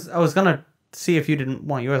 I was gonna see if you didn't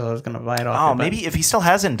want yours. I was gonna buy it off. Oh, maybe if he still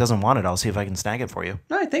has it and doesn't want it, I'll see if I can snag it for you.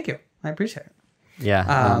 No, thank you. I appreciate it.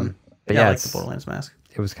 Yeah. But I like the Borderlands mask.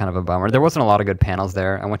 It was kind of a bummer. There wasn't a lot of good panels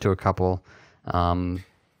there. I went to a couple.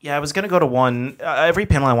 Yeah, I was going to go to one. Every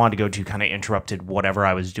panel I wanted to go to kind of interrupted whatever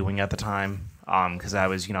I was doing at the time. Because I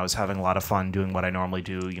was having a lot of fun doing what I normally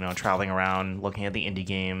do, traveling around, looking at the indie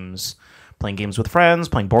games, playing games with friends,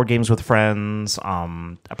 playing board games with friends.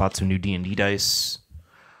 I bought some new D&D dice.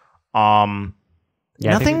 Nothing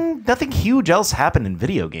huge else happened in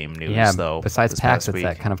video game news, though. Besides PAX, it's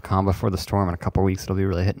that kind of calm before the storm. In a couple weeks, it'll be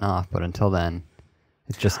really hitting off. But until then,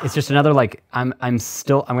 it's just another like I'm going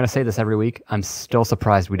to say this every week. I'm still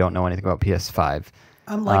surprised we don't know anything about PS5.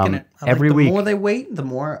 I'm liking it. Every week, the more they wait, the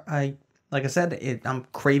more like I said, I'm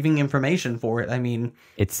craving information for it. I mean,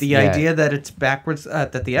 it's the idea that it's backwards,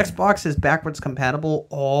 that the Xbox is backwards compatible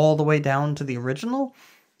all the way down to the original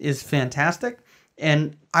is fantastic.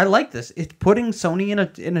 And I like this. It's putting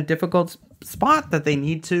Sony in a difficult spot that they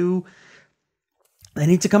need to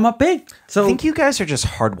come up big. So I think you guys are just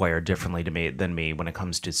hardwired differently than me when it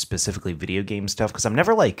comes to specifically video game stuff. Because I'm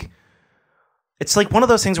never like, it's like one of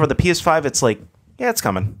those things where the PS5, it's like, yeah, it's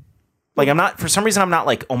coming. Like I'm not, for some reason, I'm not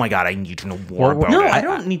like, oh my god, I need to know more about it. No, I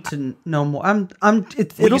don't need to know more.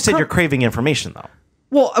 You said you're craving information though.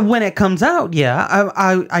 Well, when it comes out, yeah,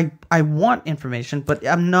 I want information, but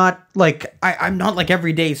I'm not like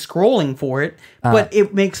every day scrolling for it. But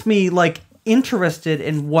it makes me like interested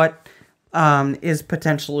in what is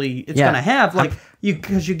potentially it's going to have, like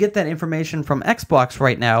because you get that information from Xbox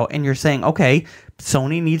right now, and you're saying, okay,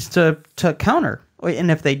 Sony needs to counter,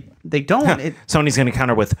 and if they don't, Sony's going to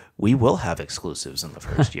counter with, we will have exclusives in the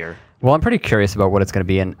first year. Well, I'm pretty curious about what it's going to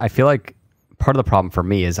be, and I feel like part of the problem for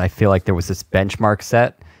me is I feel like there was this benchmark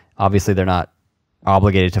set. Obviously, they're not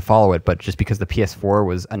obligated to follow it, but just because the PS4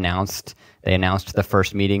 was announced, they announced the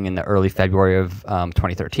first meeting in the early February of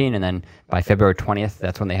 2013, and then by February 20th,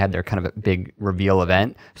 that's when they had their kind of a big reveal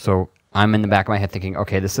event. So I'm in the back of my head thinking,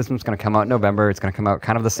 okay, the system's going to come out in November. It's going to come out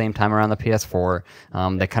kind of the same time around the PS4.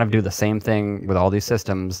 They kind of do the same thing with all these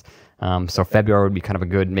systems. So February would be kind of a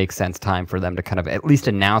good, make sense time for them to kind of at least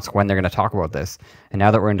announce when they're going to talk about this. And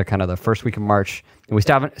now that we're into kind of the first week of March, and we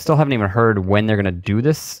still haven't even heard when they're going to do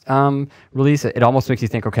this release, it almost makes you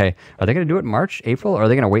think, okay, are they going to do it in March, April, or are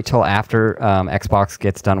they going to wait till after Xbox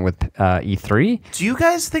gets done with E3? Do you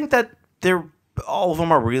guys think that all of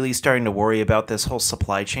them are really starting to worry about this whole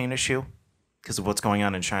supply chain issue because of what's going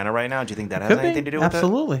on in China right now? Do you think that has anything to do with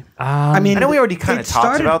Absolutely. it? I mean, I know we already kind of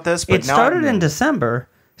talked about this, but it started in December.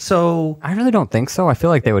 So I really don't think so. I feel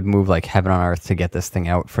like they would move like heaven on earth to get this thing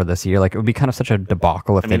out for this year. Like it would be kind of such a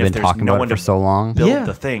debacle if they've been there's talking no about one it for to so long. Build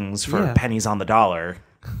the things for Yeah. pennies on the dollar.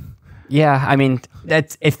 Yeah, I mean,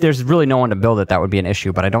 that's if there's really no one to build it, that would be an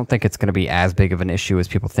issue. But I don't think it's going to be as big of an issue as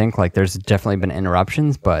people think. Like, there's definitely been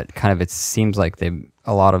interruptions, but kind of it seems like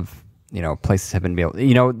a lot of places have been able.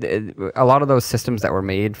 A lot of those systems that were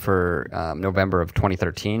made for November of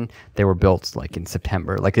 2013, they were built like in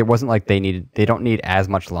September. Like it wasn't like they don't need as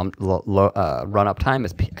much run up time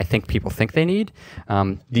as I think people think they need.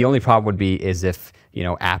 The only problem would be is if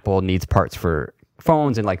Apple needs parts for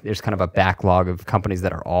phones and like there's kind of a backlog of companies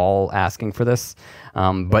that are all asking for this,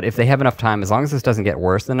 but if they have enough time, as long as this doesn't get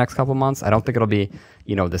worse in the next couple of months, I don't think it'll be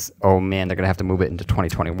this oh man they're gonna have to move it into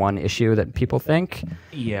 2021 issue that people think.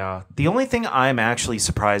 Yeah, the only thing I'm actually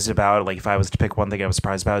surprised about, like if I was to pick one thing I was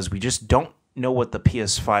surprised about, is we just don't know what the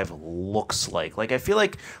PS5 looks like. Like I feel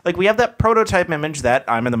like we have that prototype image that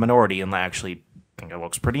I'm in the minority and I actually think it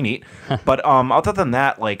looks pretty neat, but other than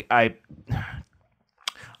that, like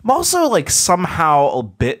I'm also like somehow a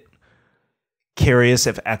bit curious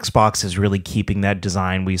if Xbox is really keeping that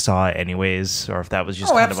design we saw anyways, or if that was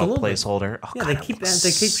just kind of a placeholder. Oh, yeah, God,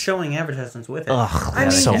 they keep showing advertisements with it. Ugh, I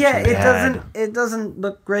mean, so bad. it doesn't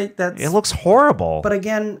look great. It looks horrible. But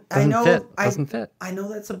again, Doesn't fit. I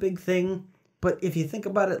know that's a big thing, but if you think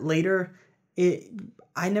about it later,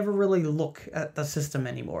 I never really look at the system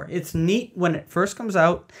anymore. It's neat when it first comes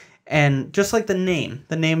out. And just like the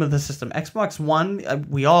name of the system, Xbox One,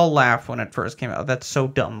 we all laughed when it first came out. That's so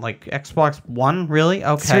dumb. Like, Xbox One? Really?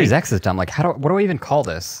 Okay. Series X is dumb. Like, what do I even call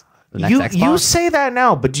this? The next Xbox? You say that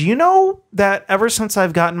now, but do you know that ever since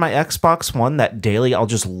I've gotten my Xbox One, that daily I'll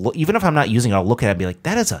just look, even if I'm not using it, I'll look at it and be like,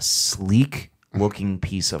 that is a sleek looking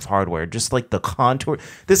piece of hardware. Just like the contour.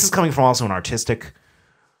 This is coming from also an artistic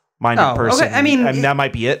minded person. Okay. I mean, that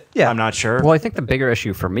might be it. Yeah. I'm not sure. Well, I think the bigger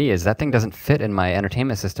issue for me is that thing doesn't fit in my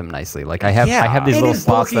entertainment system nicely. Like I have these little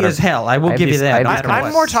slots that as hell. I will give you that.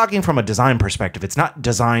 I'm more talking from a design perspective. It's not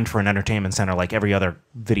designed for an entertainment center like every other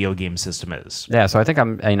video game system is. Yeah, so I think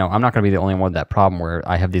I'm not going to be the only one with that problem where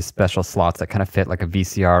I have these special slots that kind of fit like a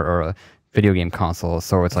VCR or a video game console.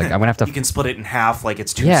 So it's like I'm gonna have to. You can split it in half, like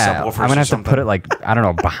it's two subwoofers. I'm gonna have to put it like I don't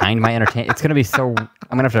know behind my entertainment. It's gonna be so.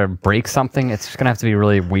 I'm gonna have to break something. It's just gonna have to be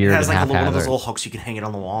really weird. It has and like one of those haphazard. little hooks you can hang it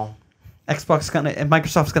on the wall.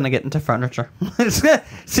 Microsoft's gonna get into furniture.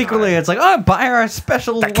 Secretly, it's like, buy our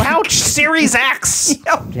special Couch Series X.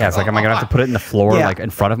 Yeah, it's like, am I gonna have to put it in the floor, like in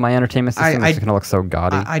front of my entertainment system? It's gonna look so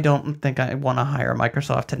gaudy. I don't think I want to hire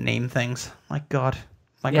Microsoft to name things. My God.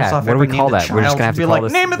 Microsoft, yeah, what do we call that? We're just gonna have to call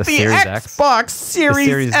this name it the Series X. Xbox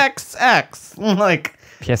Series XX. Like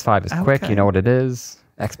PS5 is quick. You know what it is.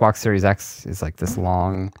 Xbox Series X is like this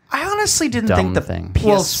long. I honestly didn't think the thing.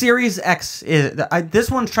 Well, Series X is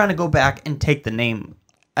this one's trying to go back and take the name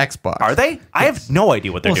Xbox. Are they? I have no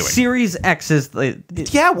idea what they're doing. Series X is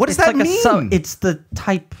what does that mean? It's the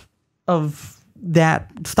type of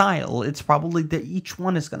that style. It's probably that each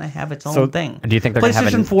one is going to have its own thing. Do you think they're going to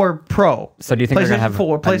have PlayStation 4 Pro? So do you think they're going to have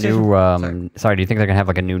PlayStation a new? Sorry, do you think they're going to have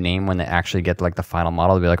like a new name when they actually get like the final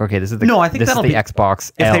model? They'll be like, okay, this is the I think this is that'll the be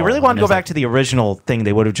Xbox. If L, they really wanted to go back to the original thing,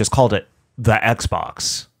 they would have just called it the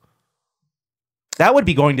Xbox. That would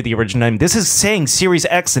be going to the original name. This is saying Series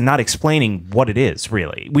X and not explaining what it is.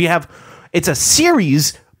 Really, it's a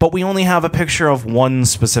series, but we only have a picture of one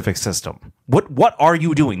specific system. What are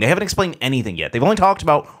you doing? They haven't explained anything yet. They've only talked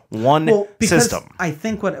about one system. I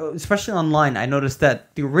think especially online, I noticed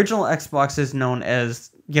that the original Xbox is known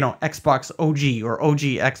as Xbox OG or OG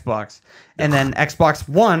Xbox, and then Xbox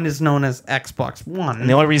One is known as Xbox One. And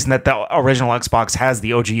the only reason that the original Xbox has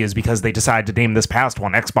the OG is because they decided to name this past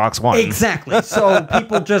one Xbox One. Exactly. So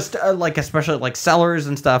people just especially like sellers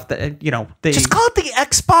and stuff that they just call it the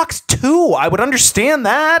Xbox 2. I would understand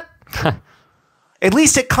that. At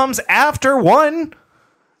least it comes after one.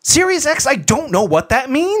 Series X, I don't know what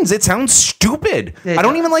that means. It sounds stupid. I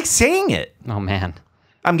don't even like saying it. Oh man,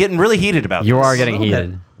 I'm getting really heated about this. You are getting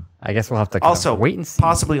heated. I guess we'll have to also wait and see.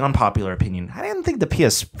 Possibly unpopular opinion. I didn't think the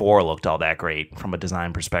PS4 looked all that great from a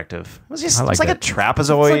design perspective. It was just it's like a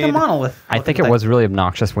trapezoid. It's like a monolith. I think it was really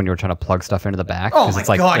obnoxious when you were trying to plug stuff into the back. Oh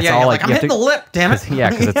my God! It's Yeah, all like I'm hitting the lip. Damn it!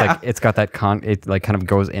 Yeah, because it's like it's got that it like kind of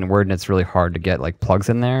goes inward and it's really hard to get like plugs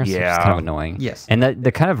in there. So it's kind of annoying. Yes. And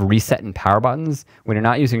the kind of reset and power buttons when you're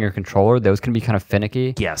not using your controller, those can be kind of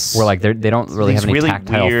finicky. Yes. Where like they don't really have any really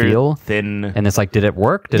tactile weird, feel. Thin. And it's like, did it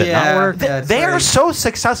work? Did it not work? They are so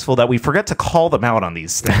successful that we forget to call them out on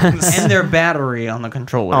these things. And their battery on the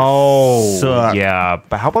controller. Yeah.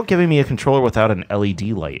 But how about giving me a controller without an LED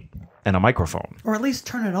light and a microphone? Or at least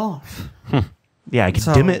turn it off. Yeah, I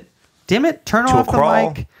can dim it. Dim it, turn To a off the crawl.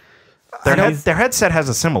 mic. Their headset has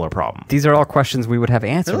a similar problem. These are all questions we would have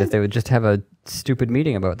answered Really? if they would just have a stupid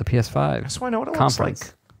meeting about the PS5. Just want to know what it conference.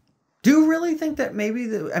 looks like. Do you really think that maybe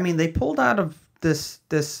they pulled out of this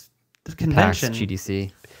convention? PAX,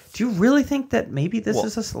 GDC. Do you really think that maybe this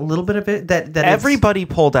is just a little bit of it that Everybody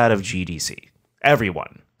pulled out of GDC.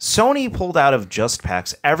 Everyone. Sony pulled out of just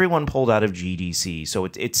PAX. Everyone pulled out of GDC. So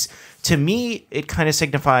it's to me, it kind of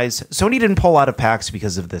signifies Sony didn't pull out of PAX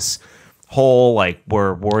because of this whole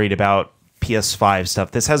we're worried about PS5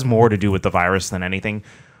 stuff. This has more to do with the virus than anything.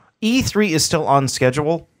 E3 is still on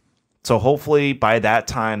schedule. So hopefully by that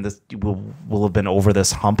time this will have been over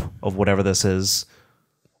this hump of whatever this is.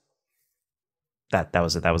 That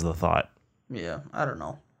was it. That was the thought. Yeah, I don't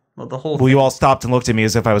know. Well, the whole Well, you all stopped and looked at me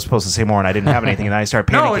as if I was supposed to say more, and I didn't have anything, and then I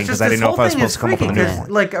started panicking because I didn't know if I was supposed to come up with a new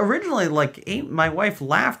one. Like originally, my wife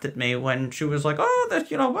laughed at me when she was like, "Oh,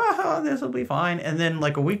 this will be fine," and then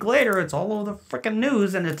a week later, it's all over the freaking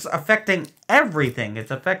news, and it's affecting everything.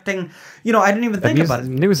 It's affecting, I didn't even think about it.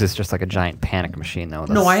 News is just like a giant panic machine, though.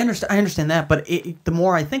 No, I understand that, but the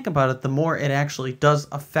more I think about it, the more it actually does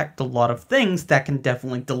affect a lot of things that can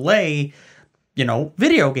definitely delay,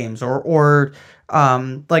 video games or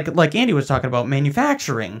like Andy was talking about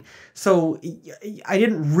manufacturing. So I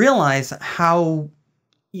didn't realize how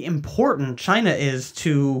important China is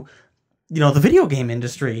to the video game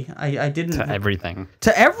industry. I didn't To everything.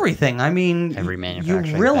 To everything. I mean, Every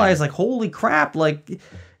manufacturing you realize thing. holy crap,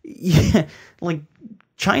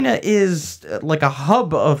 China is like a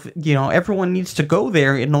hub of, everyone needs to go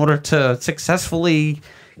there in order to successfully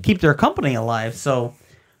keep their company alive. So,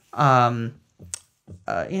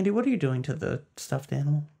 Andy, what are you doing to the stuffed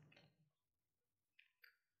animal?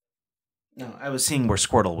 No, I was seeing where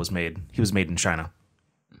Squirtle was made. He was made in China.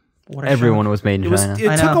 Everyone was made in China.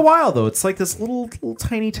 It took a while, though. It's like this little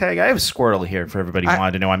tiny tag. I have Squirtle here for everybody who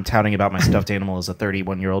wanted to know. I'm touting about my stuffed animal as a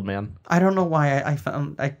 31-year-old man. I don't know why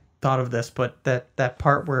I thought of this, but that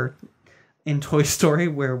part where in Toy Story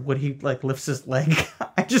where Woody lifts his leg,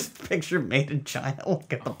 I just picture made in China.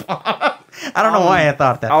 Look at the bottom. I don't know why I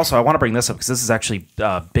thought that. Also, I want to bring this up because this is actually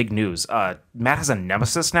big news. Matt has a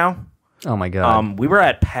nemesis now. Oh my god. We were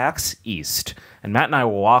at PAX East, and Matt and I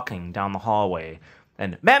were walking down the hallway,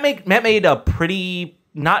 and Matt made a pretty,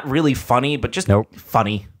 not really funny, but just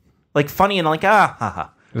funny. Funny and haha.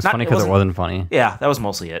 It was funny because it wasn't funny. Yeah, that was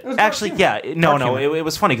mostly it. Actually, it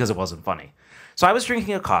was funny because it wasn't funny. So I was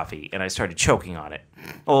drinking a coffee, and I started choking on it.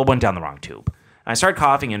 Well, it went down the wrong tube. I started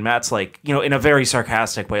coughing, and Matt's in a very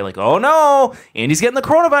sarcastic way, oh no, Andy's getting the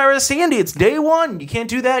coronavirus. Andy, it's day one. You can't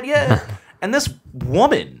do that yet. And this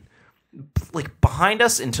woman, behind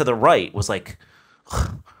us and to the right, was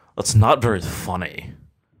that's not very funny.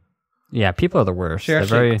 Yeah, people are the worst. Sure, They're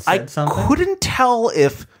very. I couldn't tell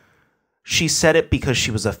if she said it because she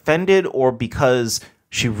was offended or because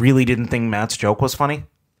she really didn't think Matt's joke was funny.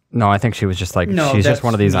 No, I think she was just No, she's just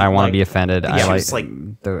one of these. I want to be offended. Yeah, I she was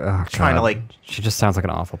trying to She just sounds like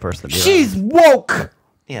an awful person to be. She's woke.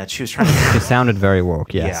 Yeah, she was trying to. She sounded very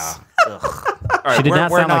woke. Yes. Yeah. All right, She did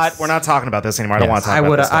not sound like- we're not talking about this anymore. I don't Yes. want to talk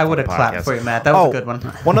about this. I would have clapped for you, Matt. That was a good one.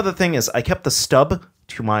 One other thing is I kept the stub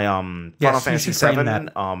to my Final Yes, you Fantasy should frame VII.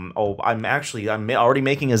 that. I'm already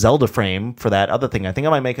making a Zelda frame for that other thing. I think I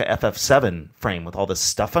might make a FF7 frame with all this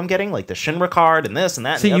stuff I'm getting, like the Shinra card and this and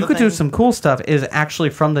that. So and the you other could do thing. some cool stuff. Is actually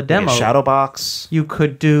from the demo. Shadow box. You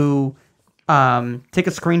could do take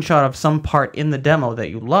a screenshot of some part in the demo that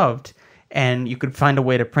you loved, and you could find a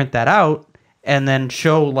way to print that out and then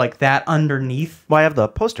show that underneath. Well, I have the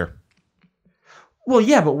poster. Well,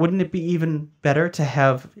 yeah, but wouldn't it be even better to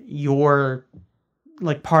have your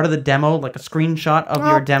part of the demo, a screenshot of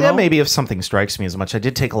your demo? Yeah, maybe if something strikes me as much. I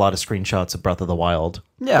did take a lot of screenshots of Breath of the Wild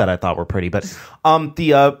that I thought were pretty. But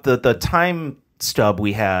the time stub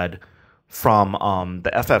we had from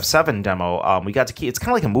the FF7 demo, we got to keep. It's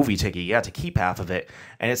kind of like a movie ticket. You got to keep half of it,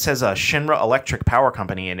 and it says Shinra Electric Power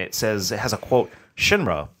Company, and it has a quote: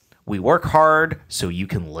 "Shinra, we work hard so you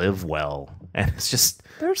can live well." And it's just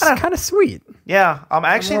They're kind of sweet. yeah.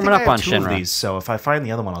 I actually think warming I up have on two of Shinra. these. So if I find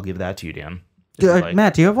the other one, I'll give that to you, Dan. If you'd like.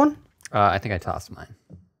 Matt, do you have one? I think I tossed mine.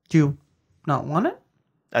 Do you not want it?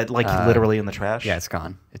 I'd literally in the trash. Yeah, it's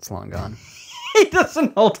gone. It's long gone. He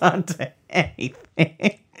doesn't hold on to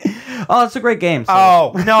anything. Oh, it's a great game. So.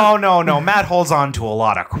 Oh, no. Matt holds on to a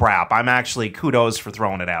lot of crap. I'm actually kudos for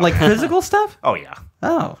throwing it out. Physical stuff? Oh, yeah.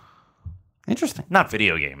 Oh, interesting. Not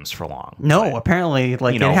video games for long. No, apparently,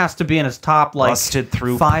 it has to be in his top, busted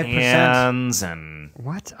through 5%. pans and...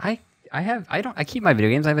 What? I keep my video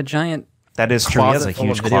games. I have a giant That is true. He has a closet full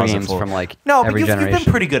huge of video closet games full. from No, but every you've generation.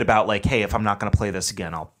 been pretty good about hey, if I'm not going to play this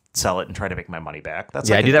again, I'll sell it and try to make my money back. That's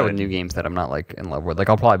Yeah, like I do a that with good- new games that I'm not like in love with. Like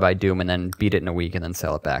I'll probably buy Doom and then beat it in a week and then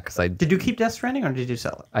sell it back because Did you keep Death Stranding or did you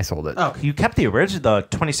sell it? I sold it. Oh, You kept the original, the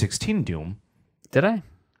 2016 Doom. Did I? Yeah,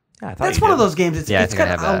 I thought that's you one did. of those games. It's Yeah, I it's think I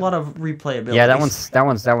got have a that. lot of replayability. Yeah, that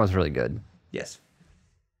one's really good. Yes.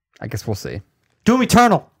 I guess we'll see. Doom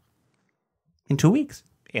Eternal. In 2 weeks.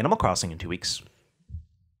 Animal Crossing in 2 weeks.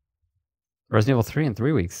 Resident Evil 3 in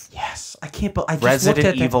 3 weeks. Yes. I can't believe I just looked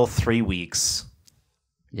Resident at Evil 3 weeks.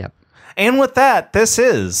 Yep. And with that, this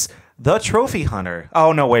is The Trophy Hunter.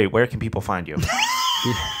 Oh, no, wait. Where can people find you?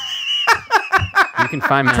 You can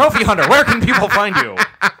find me. Trophy Hunter, where can people find you?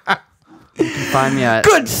 You can find me at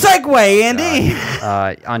Good segue, Andy.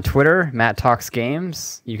 on Twitter, Matt Talks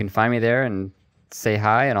Games. You can find me there and say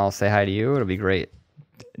hi, and I'll say hi to you. It'll be great.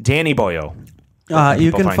 Danny Boyo.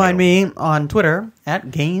 You can find find you? me on Twitter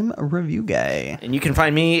at Game Review Guy. And you can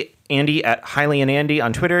find me, Andy, at Highly and Andy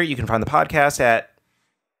on Twitter. You can find the podcast at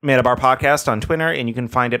Manabar Podcast on Twitter, and you can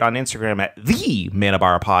find it on Instagram at The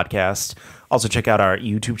Manabar Podcast. Also, check out our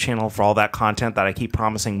YouTube channel for all that content that I keep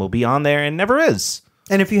promising will be on there and never is.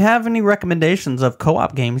 And if you have any recommendations of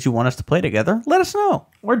co-op games you want us to play together, let us know.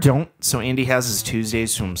 Or don't. So Andy has his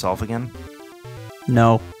Tuesdays to himself again.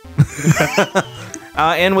 No.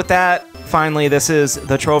 And with that, finally, this is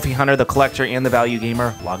The Trophy Hunter, the Collector, and the Value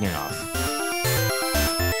Gamer logging off.